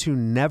how to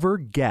never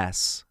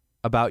guess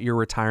about your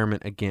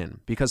retirement again.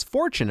 Because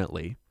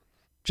fortunately,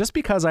 just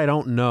because I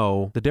don't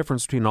know the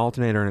difference between an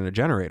alternator and a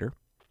generator,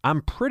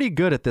 I'm pretty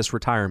good at this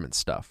retirement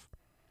stuff.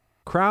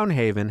 Crown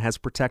Haven has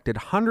protected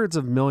hundreds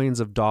of millions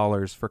of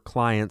dollars for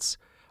clients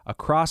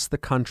across the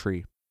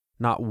country.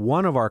 Not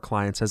one of our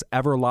clients has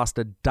ever lost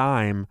a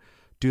dime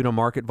due to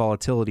market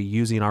volatility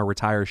using our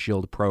Retire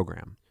Shield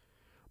program.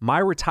 My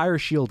Retire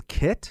Shield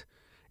kit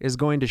is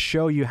going to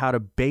show you how to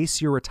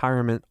base your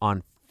retirement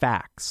on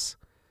facts,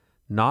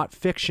 not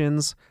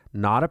fictions,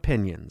 not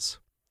opinions.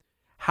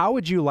 How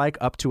would you like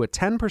up to a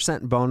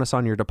 10% bonus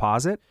on your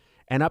deposit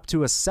and up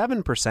to a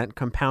 7%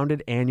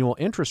 compounded annual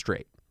interest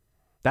rate?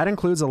 That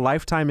includes a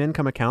lifetime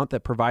income account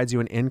that provides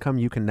you an income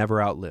you can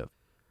never outlive.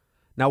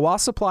 Now, while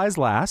supplies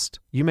last,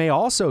 you may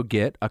also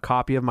get a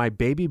copy of my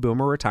Baby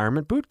Boomer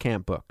Retirement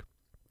Bootcamp book.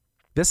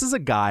 This is a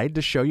guide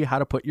to show you how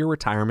to put your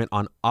retirement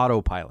on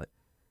autopilot,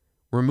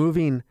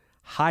 removing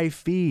high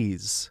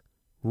fees,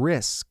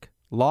 risk,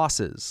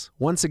 losses.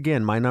 Once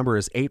again, my number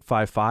is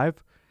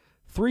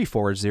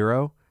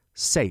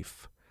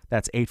 855-340-SAFE.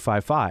 That's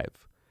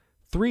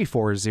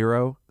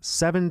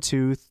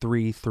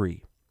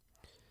 855-340-7233.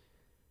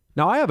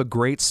 Now, I have a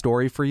great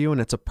story for you,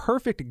 and it's a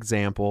perfect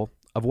example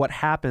of what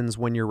happens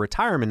when your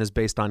retirement is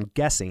based on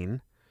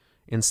guessing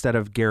instead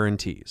of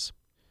guarantees.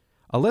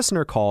 A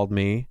listener called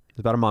me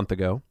about a month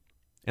ago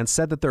and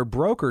said that their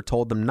broker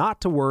told them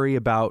not to worry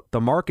about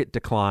the market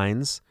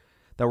declines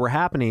that were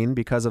happening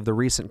because of the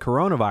recent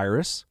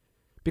coronavirus,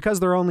 because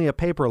they're only a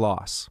paper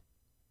loss.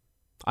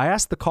 I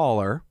asked the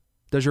caller,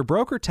 does your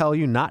broker tell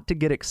you not to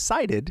get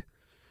excited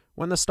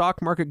when the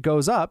stock market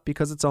goes up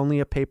because it's only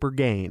a paper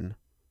gain?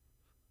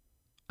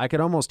 I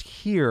could almost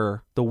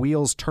hear the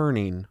wheels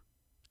turning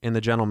in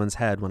the gentleman's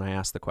head when I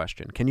asked the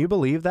question. Can you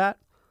believe that?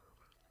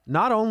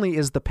 Not only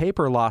is the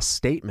paper loss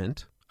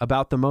statement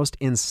about the most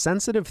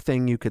insensitive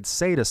thing you could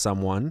say to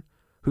someone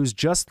who's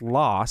just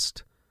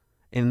lost,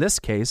 in this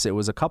case, it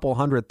was a couple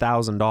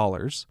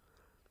 $100,000,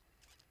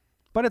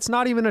 but it's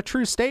not even a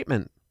true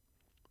statement.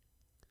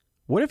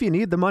 What if you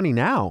need the money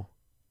now?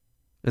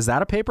 Is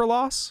that a paper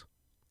loss?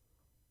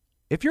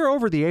 If you're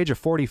over the age of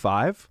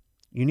 45,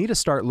 you need to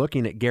start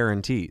looking at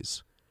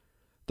guarantees.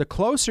 The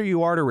closer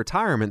you are to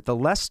retirement, the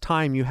less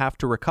time you have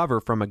to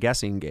recover from a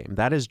guessing game.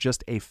 That is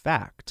just a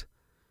fact.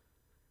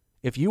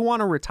 If you want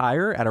to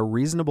retire at a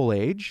reasonable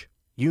age,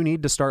 you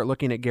need to start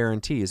looking at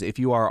guarantees. If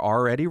you are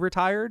already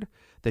retired,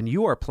 then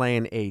you are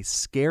playing a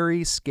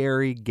scary,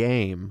 scary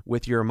game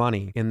with your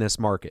money in this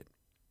market.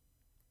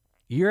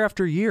 Year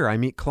after year, I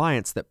meet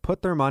clients that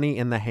put their money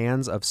in the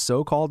hands of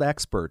so-called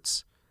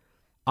experts.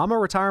 I'm a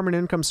retirement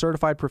income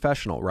certified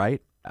professional,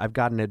 right? I've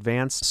got an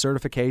advanced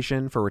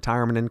certification for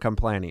retirement income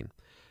planning.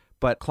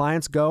 But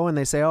clients go and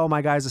they say, oh,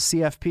 my guy's a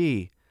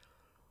CFP.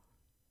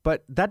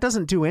 But that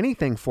doesn't do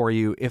anything for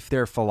you if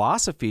their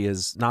philosophy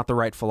is not the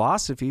right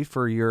philosophy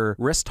for your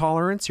risk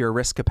tolerance, your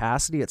risk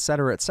capacity, et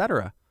cetera, et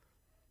cetera.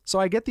 So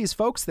I get these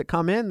folks that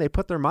come in, they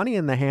put their money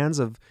in the hands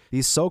of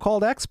these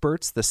so-called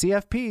experts, the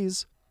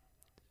CFPs,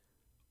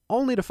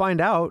 only to find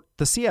out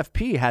the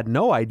CFP had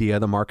no idea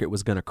the market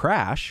was going to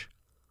crash.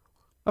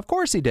 Of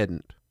course he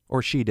didn't,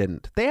 or she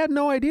didn't. They had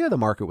no idea the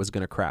market was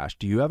going to crash.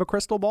 Do you have a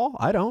crystal ball?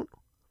 I don't.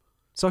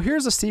 So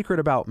here's a secret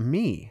about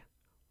me.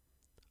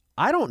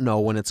 I don't know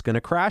when it's going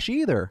to crash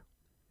either.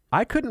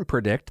 I couldn't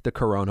predict the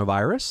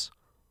coronavirus.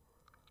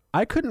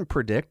 I couldn't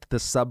predict the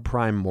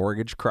subprime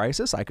mortgage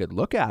crisis. I could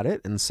look at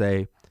it and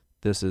say,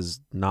 this is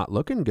not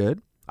looking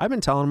good. I've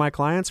been telling my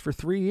clients for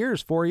 3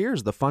 years, 4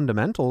 years, the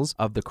fundamentals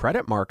of the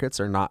credit markets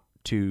are not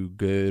too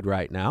good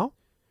right now.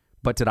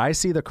 But did I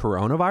see the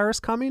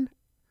coronavirus coming?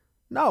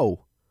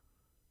 No.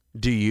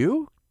 Do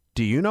you?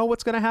 Do you know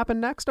what's going to happen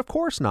next? Of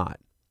course not.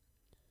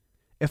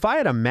 If I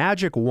had a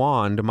magic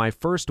wand, my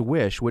first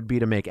wish would be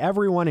to make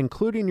everyone,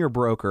 including your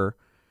broker,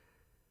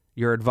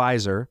 your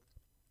advisor,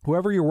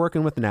 whoever you're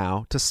working with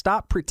now, to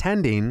stop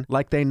pretending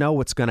like they know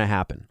what's going to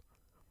happen.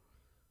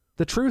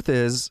 The truth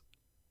is,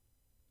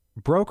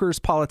 brokers,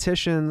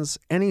 politicians,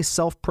 any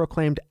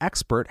self-proclaimed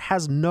expert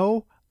has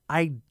no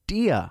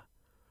idea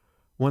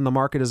when the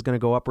market is going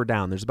to go up or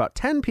down. There's about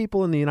 10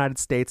 people in the United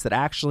States that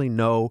actually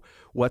know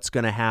what's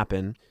going to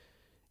happen.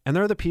 And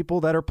they're the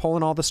people that are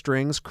pulling all the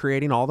strings,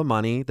 creating all the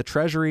money, the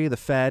Treasury, the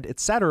Fed,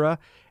 etc.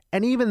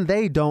 And even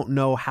they don't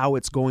know how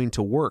it's going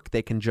to work.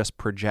 They can just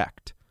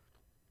project.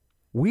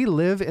 We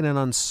live in an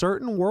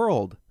uncertain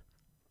world.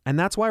 And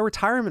that's why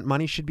retirement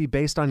money should be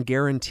based on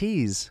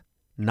guarantees,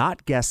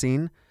 not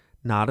guessing,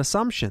 not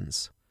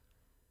assumptions.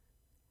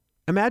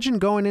 Imagine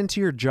going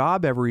into your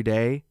job every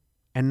day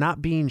and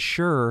not being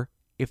sure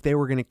if they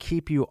were going to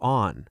keep you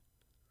on.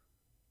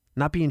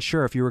 Not being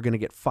sure if you were going to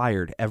get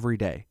fired every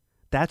day.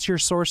 That's your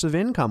source of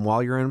income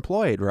while you're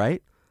employed,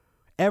 right?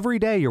 Every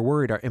day you're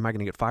worried, am I going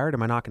to get fired?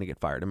 Am I not going to get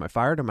fired? Am I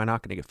fired? Am I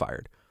not going to get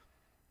fired?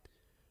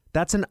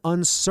 That's an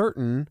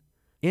uncertain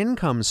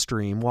income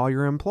stream while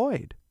you're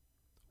employed.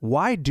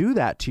 Why do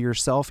that to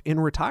yourself in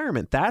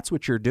retirement? That's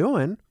what you're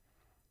doing.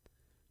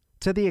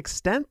 To the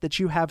extent that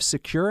you have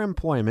secure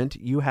employment,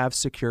 you have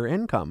secure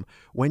income.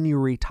 When you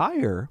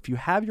retire, if you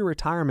have your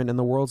retirement in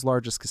the world's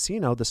largest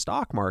casino, the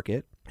stock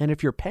market, and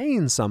if you're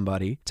paying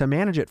somebody to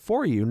manage it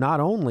for you, not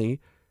only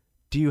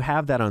do you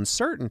have that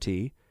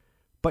uncertainty,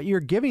 but you're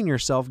giving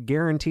yourself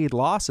guaranteed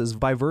losses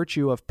by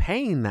virtue of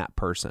paying that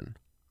person.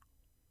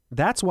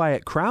 That's why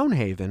at Crown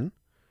Haven,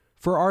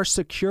 for our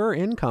secure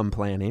income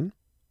planning,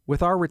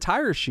 with our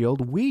Retire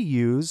Shield, we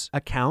use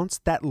accounts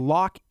that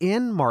lock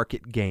in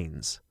market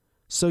gains.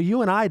 So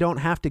you and I don't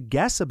have to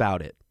guess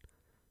about it.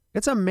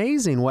 It's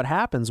amazing what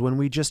happens when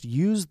we just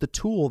use the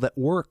tool that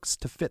works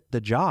to fit the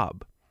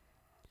job.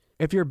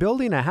 If you're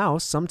building a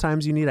house,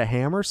 sometimes you need a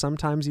hammer,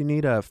 sometimes you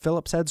need a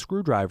Phillips head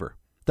screwdriver.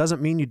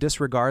 Doesn't mean you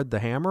disregard the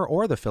hammer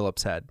or the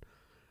Phillips head.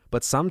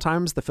 But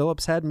sometimes the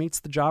Phillips head meets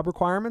the job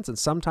requirements and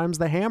sometimes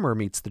the hammer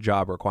meets the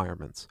job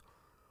requirements.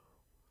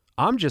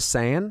 I'm just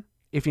saying,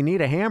 if you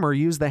need a hammer,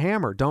 use the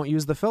hammer. Don't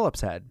use the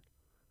Phillips head.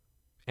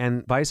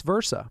 And vice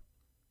versa.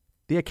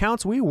 The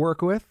accounts we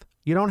work with,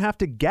 you don't have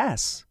to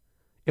guess.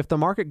 If the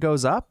market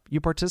goes up,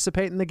 you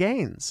participate in the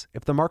gains.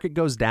 If the market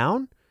goes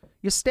down,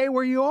 you stay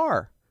where you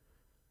are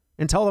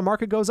until the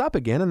market goes up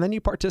again, and then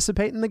you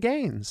participate in the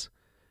gains.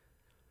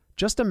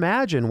 Just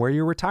imagine where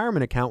your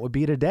retirement account would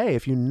be today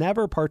if you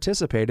never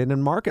participated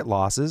in market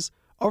losses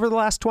over the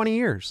last 20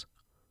 years.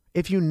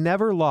 If you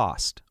never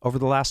lost over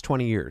the last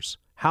 20 years,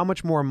 how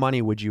much more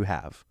money would you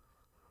have?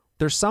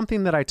 There's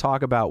something that I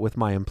talk about with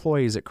my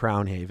employees at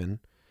Crown Haven,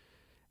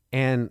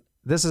 and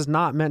this is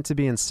not meant to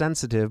be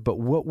insensitive, but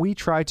what we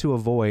try to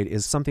avoid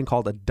is something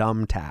called a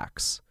dumb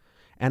tax.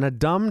 And a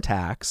dumb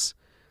tax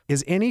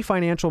is any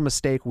financial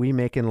mistake we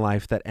make in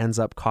life that ends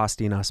up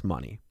costing us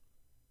money.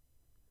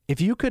 If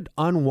you could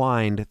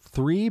unwind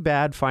 3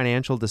 bad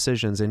financial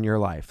decisions in your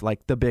life,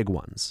 like the big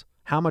ones,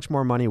 how much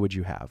more money would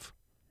you have?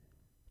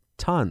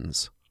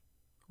 Tons,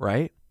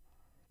 right?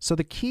 So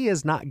the key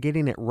is not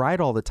getting it right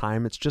all the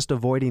time. It's just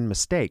avoiding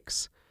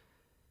mistakes.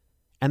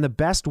 And the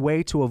best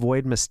way to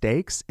avoid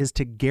mistakes is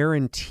to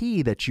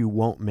guarantee that you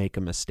won't make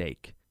a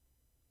mistake.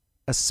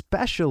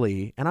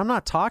 Especially, and I'm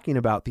not talking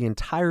about the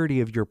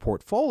entirety of your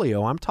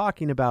portfolio. I'm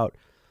talking about,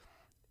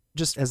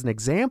 just as an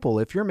example,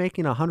 if you're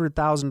making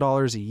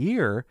 $100,000 a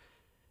year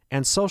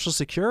and Social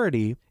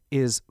Security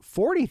is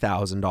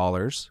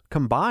 $40,000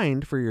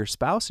 combined for your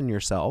spouse and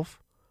yourself,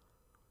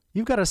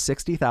 you've got a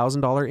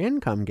 $60,000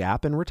 income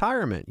gap in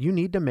retirement. You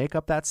need to make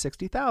up that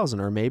 $60,000,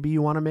 or maybe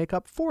you want to make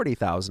up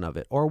 $40,000 of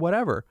it, or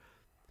whatever.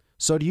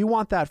 So do you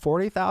want that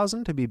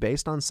 $40,000 to be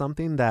based on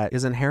something that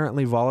is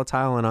inherently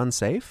volatile and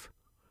unsafe?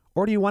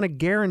 Or do you want to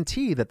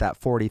guarantee that that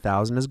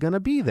 $40,000 is going to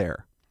be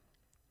there?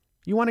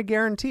 You want to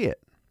guarantee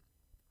it.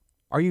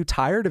 Are you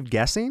tired of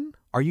guessing?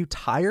 Are you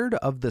tired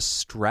of the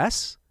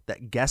stress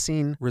that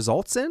guessing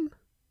results in?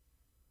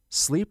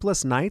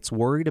 Sleepless nights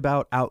worried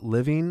about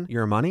outliving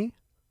your money?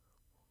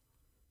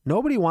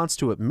 Nobody wants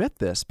to admit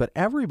this, but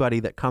everybody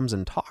that comes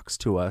and talks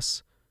to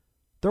us,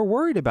 they're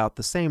worried about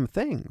the same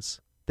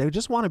things. They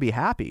just want to be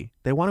happy.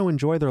 They want to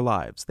enjoy their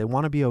lives. They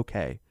want to be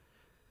okay.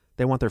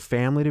 They want their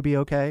family to be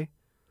okay.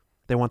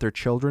 They want their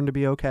children to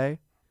be okay.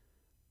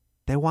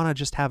 They want to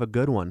just have a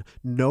good one.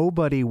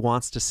 Nobody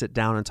wants to sit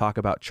down and talk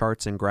about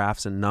charts and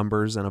graphs and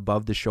numbers and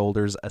above the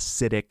shoulders,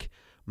 acidic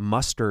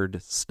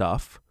mustard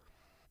stuff.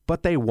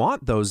 But they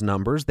want those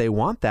numbers. They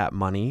want that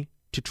money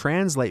to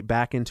translate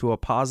back into a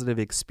positive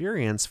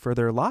experience for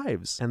their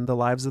lives and the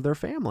lives of their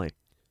family.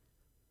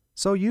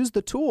 So use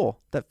the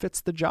tool that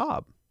fits the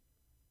job.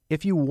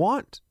 If you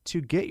want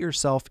to get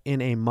yourself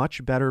in a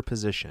much better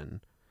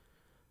position,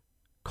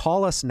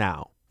 call us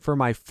now for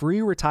my free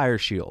Retire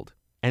Shield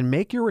and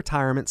make your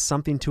retirement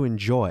something to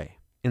enjoy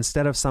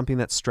instead of something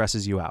that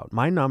stresses you out.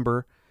 My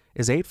number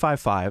is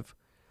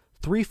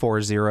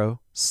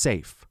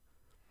 855-340-SAFE.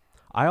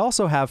 I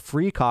also have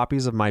free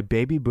copies of my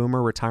Baby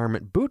Boomer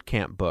Retirement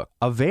Bootcamp book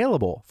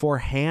available for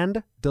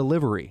hand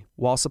delivery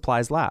while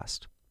supplies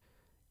last.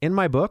 In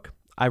my book,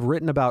 I've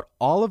written about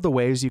all of the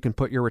ways you can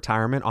put your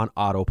retirement on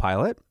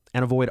autopilot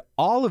and avoid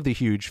all of the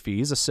huge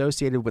fees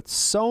associated with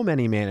so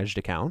many managed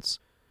accounts.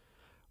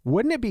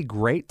 Wouldn't it be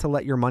great to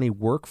let your money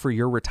work for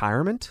your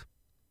retirement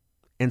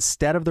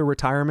instead of the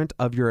retirement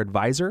of your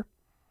advisor?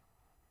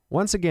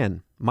 Once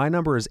again, my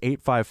number is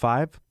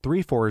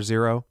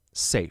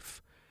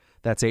 855-340-SAFE.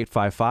 That's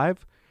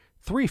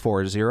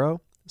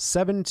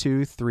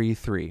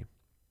 855-340-7233.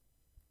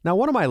 Now,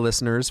 one of my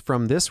listeners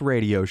from this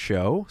radio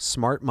show,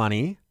 Smart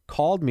Money,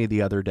 called me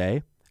the other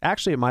day.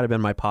 Actually, it might have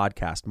been my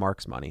podcast,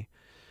 Mark's Money.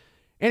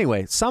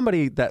 Anyway,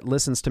 somebody that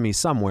listens to me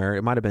somewhere,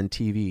 it might have been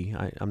TV,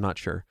 I'm not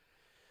sure.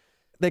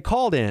 They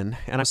called in,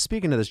 and I was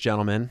speaking to this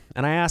gentleman,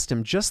 and I asked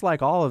him, just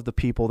like all of the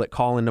people that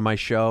call into my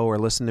show or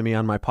listen to me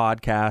on my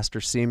podcast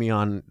or see me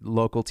on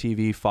local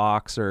TV,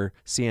 Fox or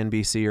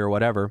CNBC or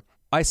whatever,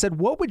 I said,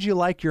 what would you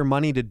like your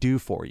money to do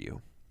for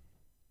you?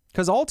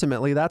 Because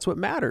ultimately, that's what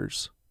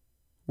matters.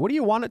 What do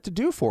you want it to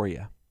do for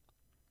you?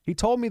 He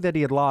told me that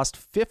he had lost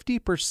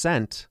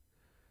 50%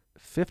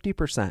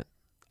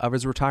 of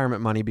his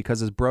retirement money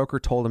because his broker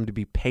told him to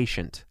be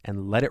patient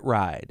and let it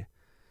ride.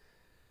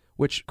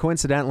 Which,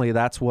 coincidentally,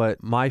 that's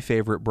what my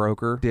favorite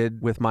broker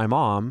did with my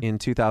mom in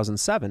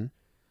 2007,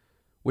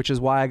 which is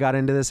why I got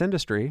into this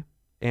industry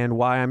and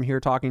why I'm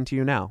here talking to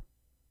you now.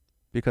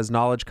 Because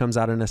knowledge comes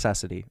out of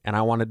necessity, and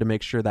I wanted to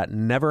make sure that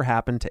never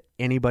happened to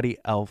anybody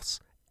else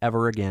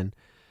ever again.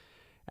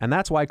 And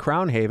that's why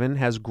Crown Haven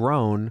has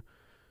grown,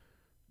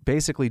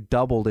 basically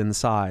doubled in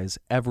size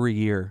every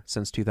year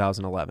since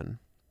 2011.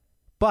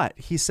 But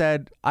he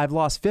said, I've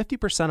lost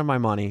 50% of my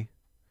money,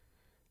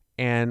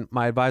 and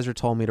my advisor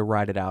told me to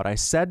ride it out. I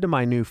said to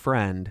my new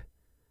friend,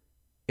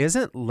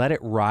 isn't let it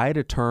ride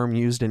a term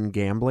used in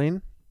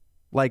gambling?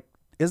 Like,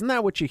 isn't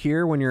that what you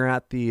hear when you're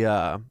at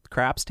the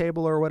craps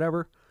table or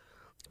whatever?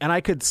 And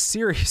I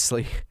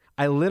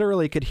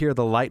literally could hear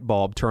the light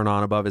bulb turn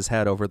on above his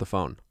head over the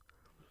phone.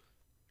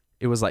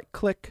 It was like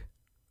click.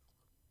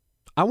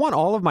 I want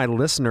all of my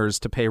listeners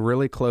to pay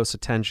really close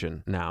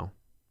attention now.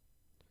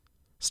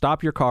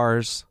 Stop your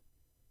cars,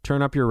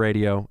 turn up your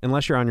radio,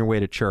 unless you're on your way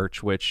to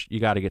church, which you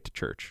got to get to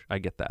church. I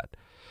get that.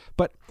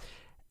 But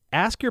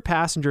ask your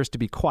passengers to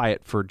be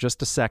quiet for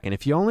just a second.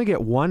 If you only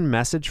get one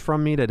message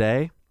from me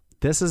today,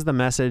 this is the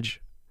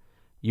message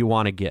you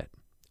want to get.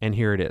 And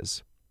here it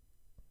is.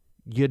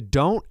 You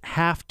don't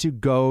have to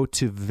go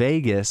to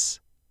Vegas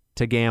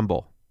to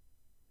gamble.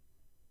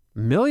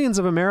 Millions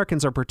of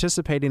Americans are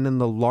participating in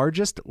the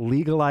largest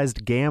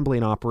legalized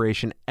gambling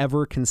operation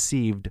ever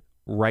conceived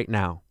right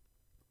now.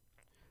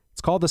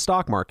 It's called the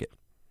stock market.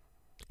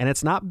 And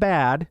it's not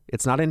bad.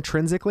 It's not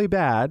intrinsically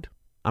bad.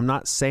 I'm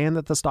not saying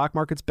that the stock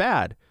market's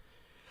bad.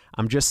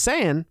 I'm just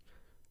saying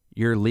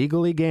you're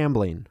legally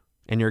gambling,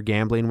 and you're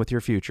gambling with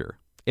your future.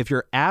 If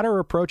you're at or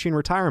approaching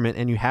retirement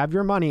and you have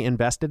your money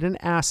invested in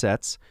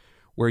assets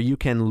where you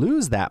can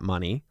lose that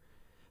money,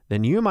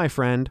 then you, my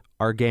friend,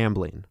 are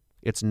gambling.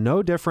 It's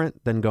no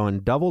different than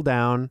going double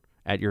down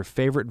at your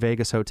favorite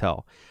Vegas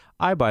hotel.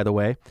 I, by the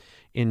way,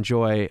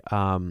 enjoy,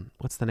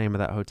 what's the name of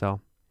that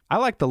hotel? I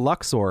like the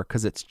Luxor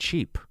because it's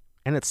cheap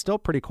and it's still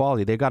pretty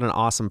quality. They've got an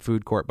awesome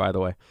food court, by the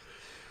way.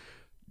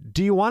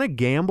 Do you want to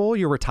gamble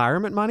your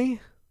retirement money?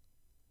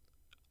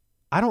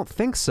 I don't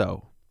think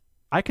so.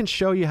 I can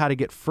show you how to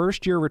get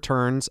first-year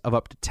returns of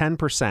up to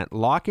 10%,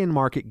 lock in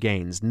market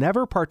gains,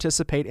 never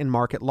participate in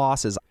market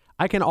losses.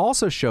 I can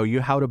also show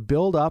you how to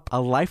build up a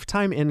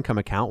lifetime income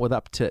account with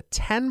up to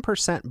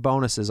 10%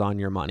 bonuses on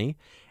your money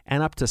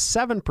and up to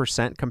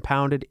 7%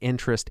 compounded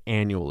interest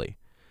annually.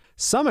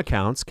 Some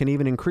accounts can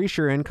even increase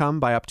your income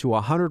by up to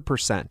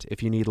 100%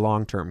 if you need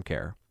long-term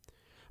care.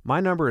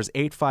 My number is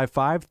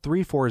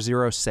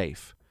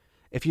 855-340-SAFE.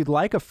 If you'd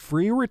like a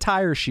free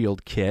Retire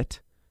Shield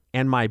kit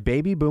and my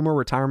Baby Boomer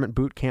Retirement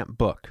Bootcamp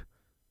book,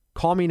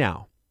 call me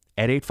now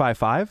at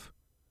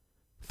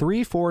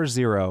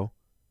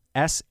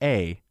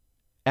 855-340-SAFE.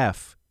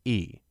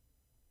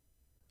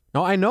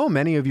 Now, I know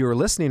many of you are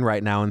listening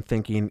right now and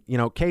thinking,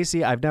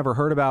 Casey, I've never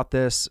heard about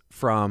this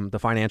from the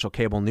financial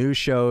cable news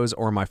shows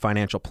or my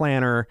financial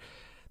planner.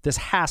 This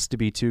has to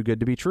be too good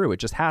to be true. It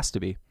just has to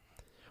be.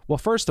 Well,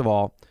 first of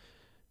all,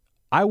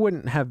 I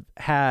wouldn't have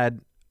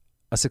had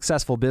a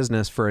successful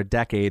business for a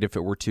decade if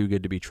it were too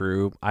good to be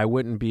true. I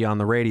wouldn't be on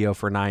the radio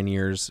for 9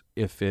 years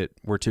if it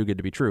were too good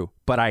to be true.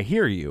 But I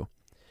hear you,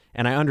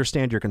 and I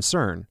understand your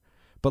concern.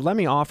 But let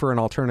me offer an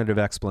alternative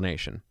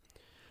explanation.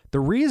 The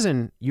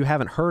reason you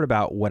haven't heard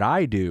about what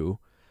I do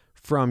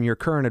from your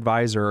current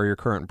advisor or your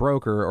current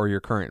broker or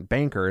your current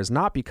banker is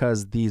not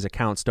because these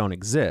accounts don't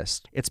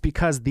exist. It's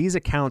because these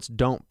accounts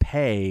don't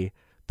pay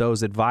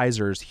those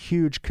advisors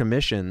huge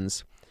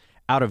commissions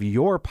out of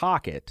your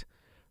pocket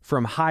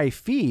from high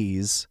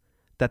fees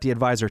that the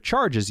advisor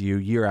charges you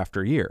year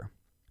after year.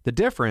 The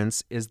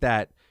difference is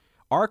that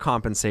our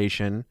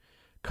compensation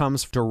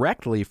comes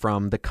directly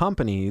from the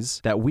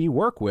companies that we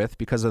work with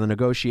because of the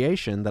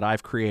negotiation that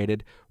I've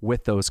created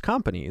with those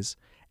companies,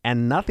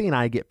 and nothing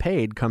I get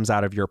paid comes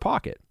out of your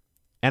pocket.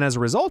 And as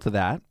a result of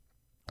that,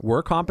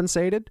 we're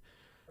compensated.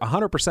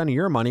 100% of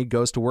your money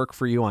goes to work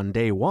for you on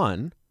day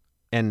one,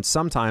 and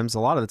sometimes, a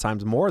lot of the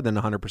times, more than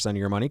 100% of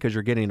your money because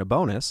you're getting a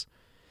bonus,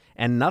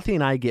 and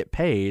nothing I get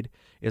paid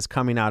is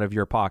coming out of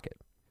your pocket.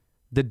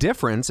 The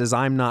difference is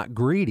I'm not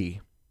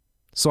greedy.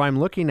 So I'm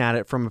looking at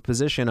it from a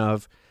position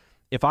of,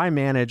 if I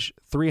manage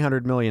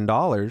 $300 million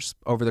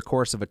over the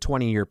course of a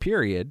 20-year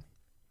period,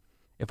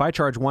 if I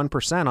charge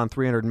 1% on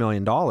 $300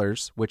 million,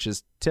 which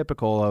is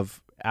typical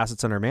of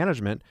assets under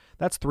management,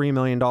 that's $3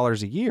 million a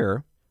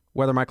year,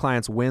 whether my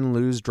clients win,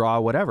 lose,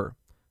 draw, whatever.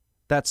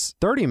 That's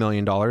 $30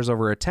 million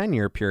over a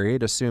 10-year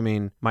period,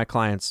 assuming my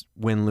clients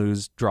win,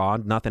 lose, draw,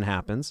 nothing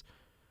happens.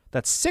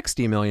 That's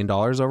 $60 million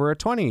over a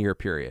 20-year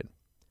period.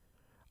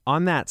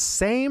 On that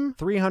same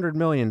 $300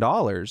 million,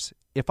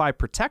 if I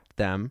protect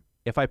them,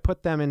 if I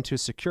put them into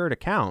secured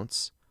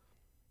accounts,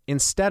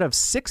 instead of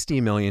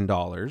 $60 million,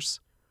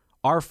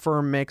 our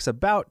firm makes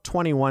about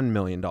 $21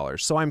 million.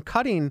 So I'm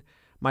cutting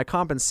my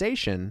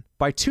compensation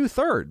by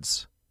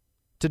 2/3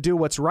 to do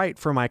what's right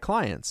for my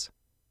clients.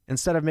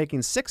 Instead of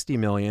making $60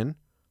 million,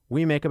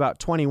 we make about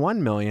 $21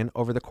 million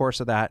over the course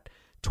of that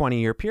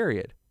 20-year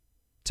period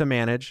to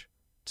manage,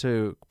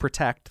 to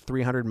protect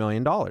 $300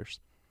 million.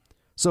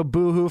 So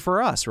boo-hoo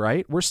for us,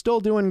 right? We're still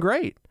doing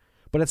great,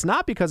 but it's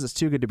not because it's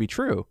too good to be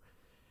true.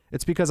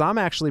 It's because I'm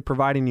actually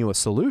providing you a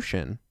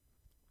solution,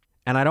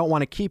 and I don't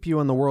want to keep you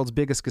in the world's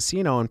biggest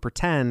casino and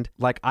pretend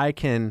like I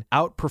can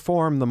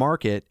outperform the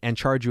market and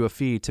charge you a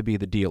fee to be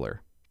the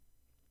dealer.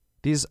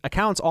 These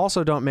accounts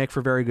also don't make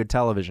for very good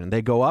television.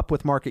 They go up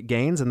with market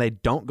gains and they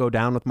don't go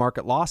down with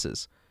market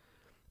losses.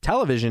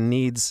 Television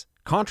needs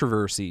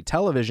controversy.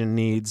 Television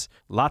needs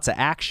lots of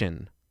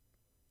action.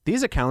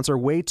 These accounts are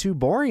way too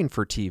boring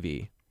for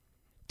TV.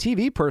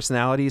 TV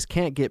personalities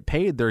can't get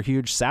paid their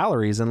huge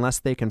salaries unless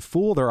they can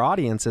fool their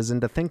audiences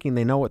into thinking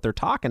they know what they're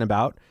talking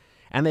about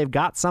and they've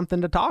got something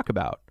to talk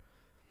about.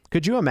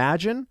 Could you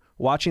imagine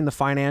watching the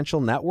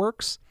financial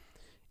networks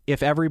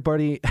if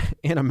everybody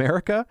in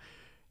America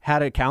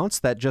had accounts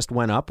that just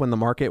went up when the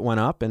market went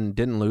up and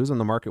didn't lose when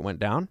the market went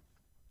down?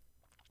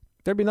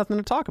 There'd be nothing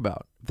to talk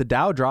about. If the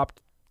Dow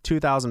dropped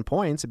 2,000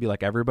 points, it'd be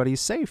like everybody's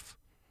safe.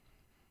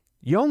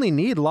 You only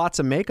need lots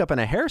of makeup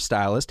and a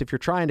hairstylist if you're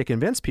trying to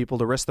convince people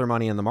to risk their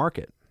money in the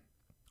market.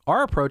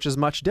 Our approach is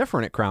much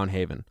different at Crown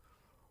Haven.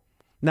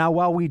 Now,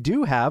 while we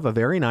do have a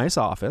very nice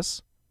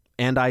office,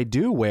 and I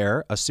do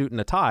wear a suit and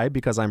a tie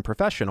because I'm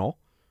professional,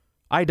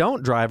 I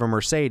don't drive a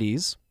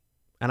Mercedes,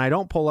 and I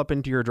don't pull up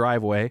into your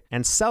driveway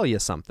and sell you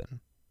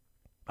something.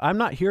 I'm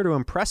not here to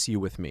impress you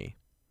with me.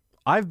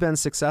 I've been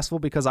successful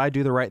because I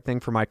do the right thing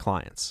for my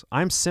clients.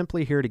 I'm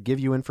simply here to give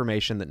you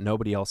information that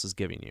nobody else is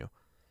giving you.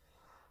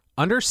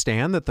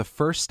 Understand that the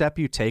first step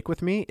you take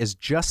with me is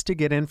just to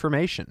get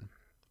information.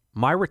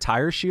 My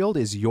Retire Shield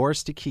is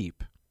yours to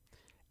keep.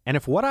 And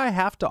if what I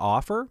have to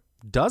offer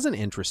doesn't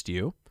interest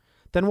you,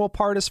 then we'll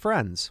part as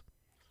friends.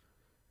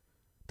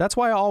 That's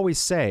why I always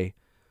say,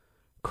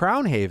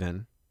 Crown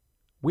Haven,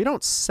 we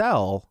don't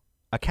sell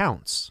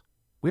accounts.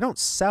 We don't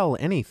sell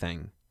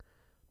anything.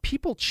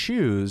 People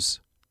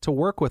choose to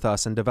work with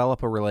us and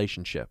develop a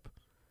relationship.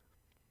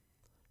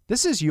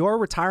 This is your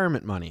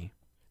retirement money.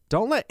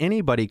 Don't let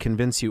anybody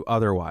convince you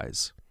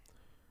otherwise.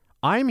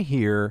 I'm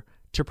here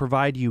to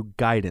provide you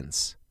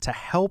guidance, to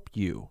help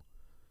you.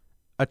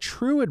 A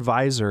true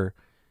advisor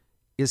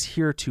is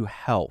here to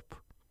help,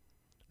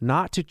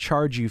 not to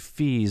charge you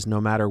fees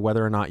no matter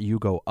whether or not you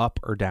go up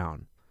or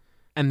down.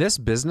 And this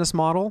business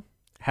model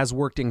has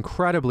worked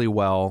incredibly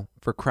well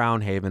for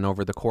Crown Haven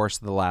over the course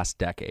of the last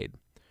decade.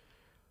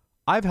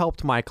 I've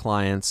helped my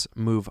clients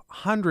move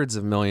hundreds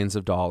of millions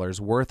of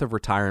dollars worth of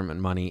retirement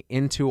money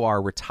into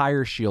our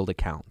Retire Shield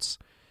accounts.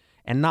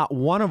 And not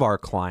one of our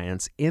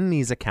clients in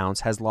these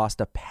accounts has lost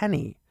a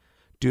penny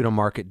due to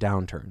market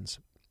downturns.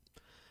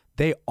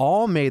 They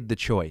all made the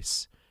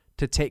choice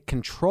to take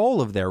control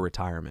of their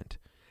retirement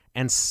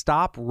and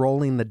stop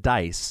rolling the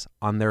dice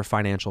on their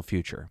financial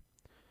future.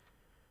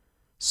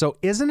 So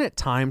isn't it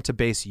time to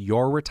base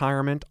your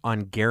retirement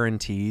on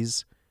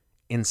guarantees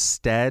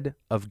instead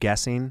of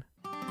guessing?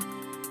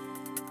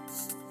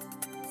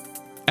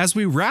 As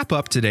we wrap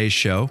up today's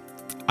show,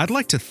 I'd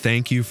like to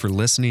thank you for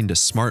listening to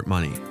Smart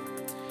Money.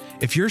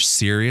 If you're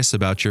serious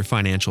about your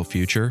financial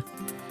future,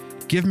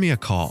 give me a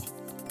call,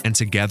 and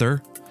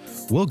together,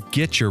 we'll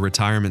get your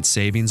retirement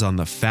savings on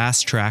the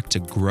fast track to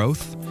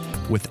growth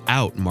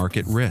without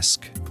market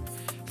risk.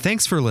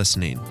 Thanks for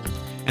listening.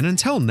 And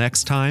until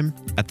next time,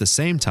 at the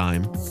same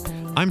time,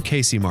 I'm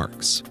Casey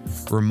Marks,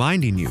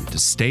 reminding you to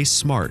stay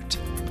smart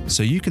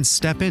so you can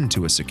step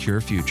into a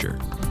secure future.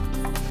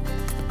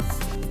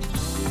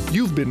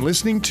 You've been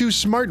listening to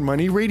Smart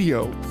Money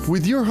Radio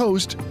with your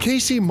host,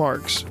 Casey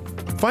Marks.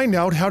 Find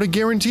out how to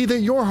guarantee that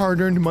your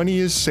hard-earned money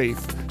is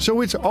safe, so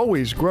it's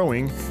always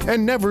growing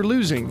and never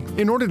losing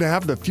in order to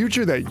have the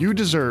future that you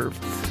deserve.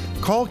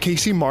 Call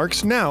Casey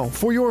Marks now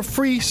for your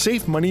free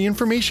Safe Money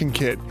Information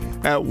Kit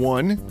at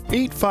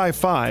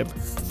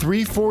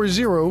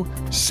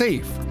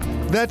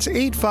 1-855-340-SAFE. That's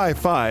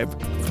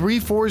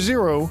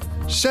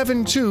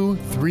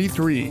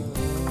 855-340-7233.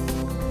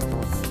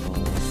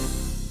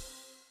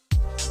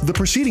 The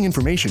preceding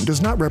information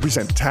does not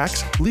represent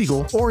tax,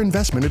 legal, or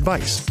investment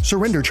advice.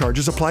 Surrender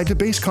charges apply to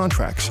base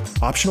contracts.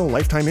 Optional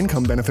lifetime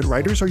income benefit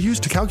riders are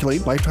used to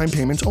calculate lifetime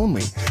payments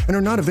only and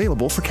are not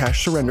available for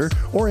cash surrender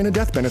or in a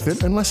death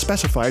benefit unless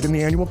specified in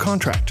the annual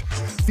contract.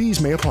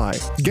 Fees may apply.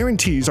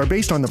 Guarantees are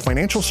based on the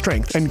financial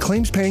strength and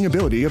claims-paying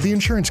ability of the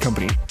insurance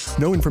company.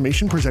 No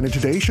information presented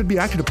today should be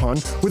acted upon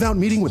without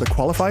meeting with a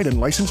qualified and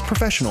licensed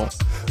professional.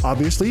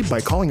 Obviously, by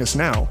calling us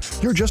now,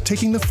 you're just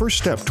taking the first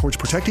step towards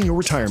protecting your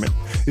retirement.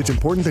 It's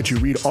important that you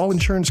read all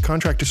insurance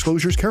contract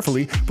disclosures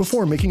carefully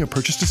before making a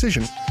purchase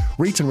decision.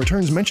 Rates and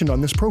returns mentioned on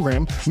this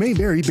program may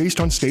vary based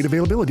on state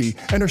availability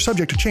and are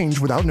subject to change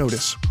without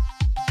notice.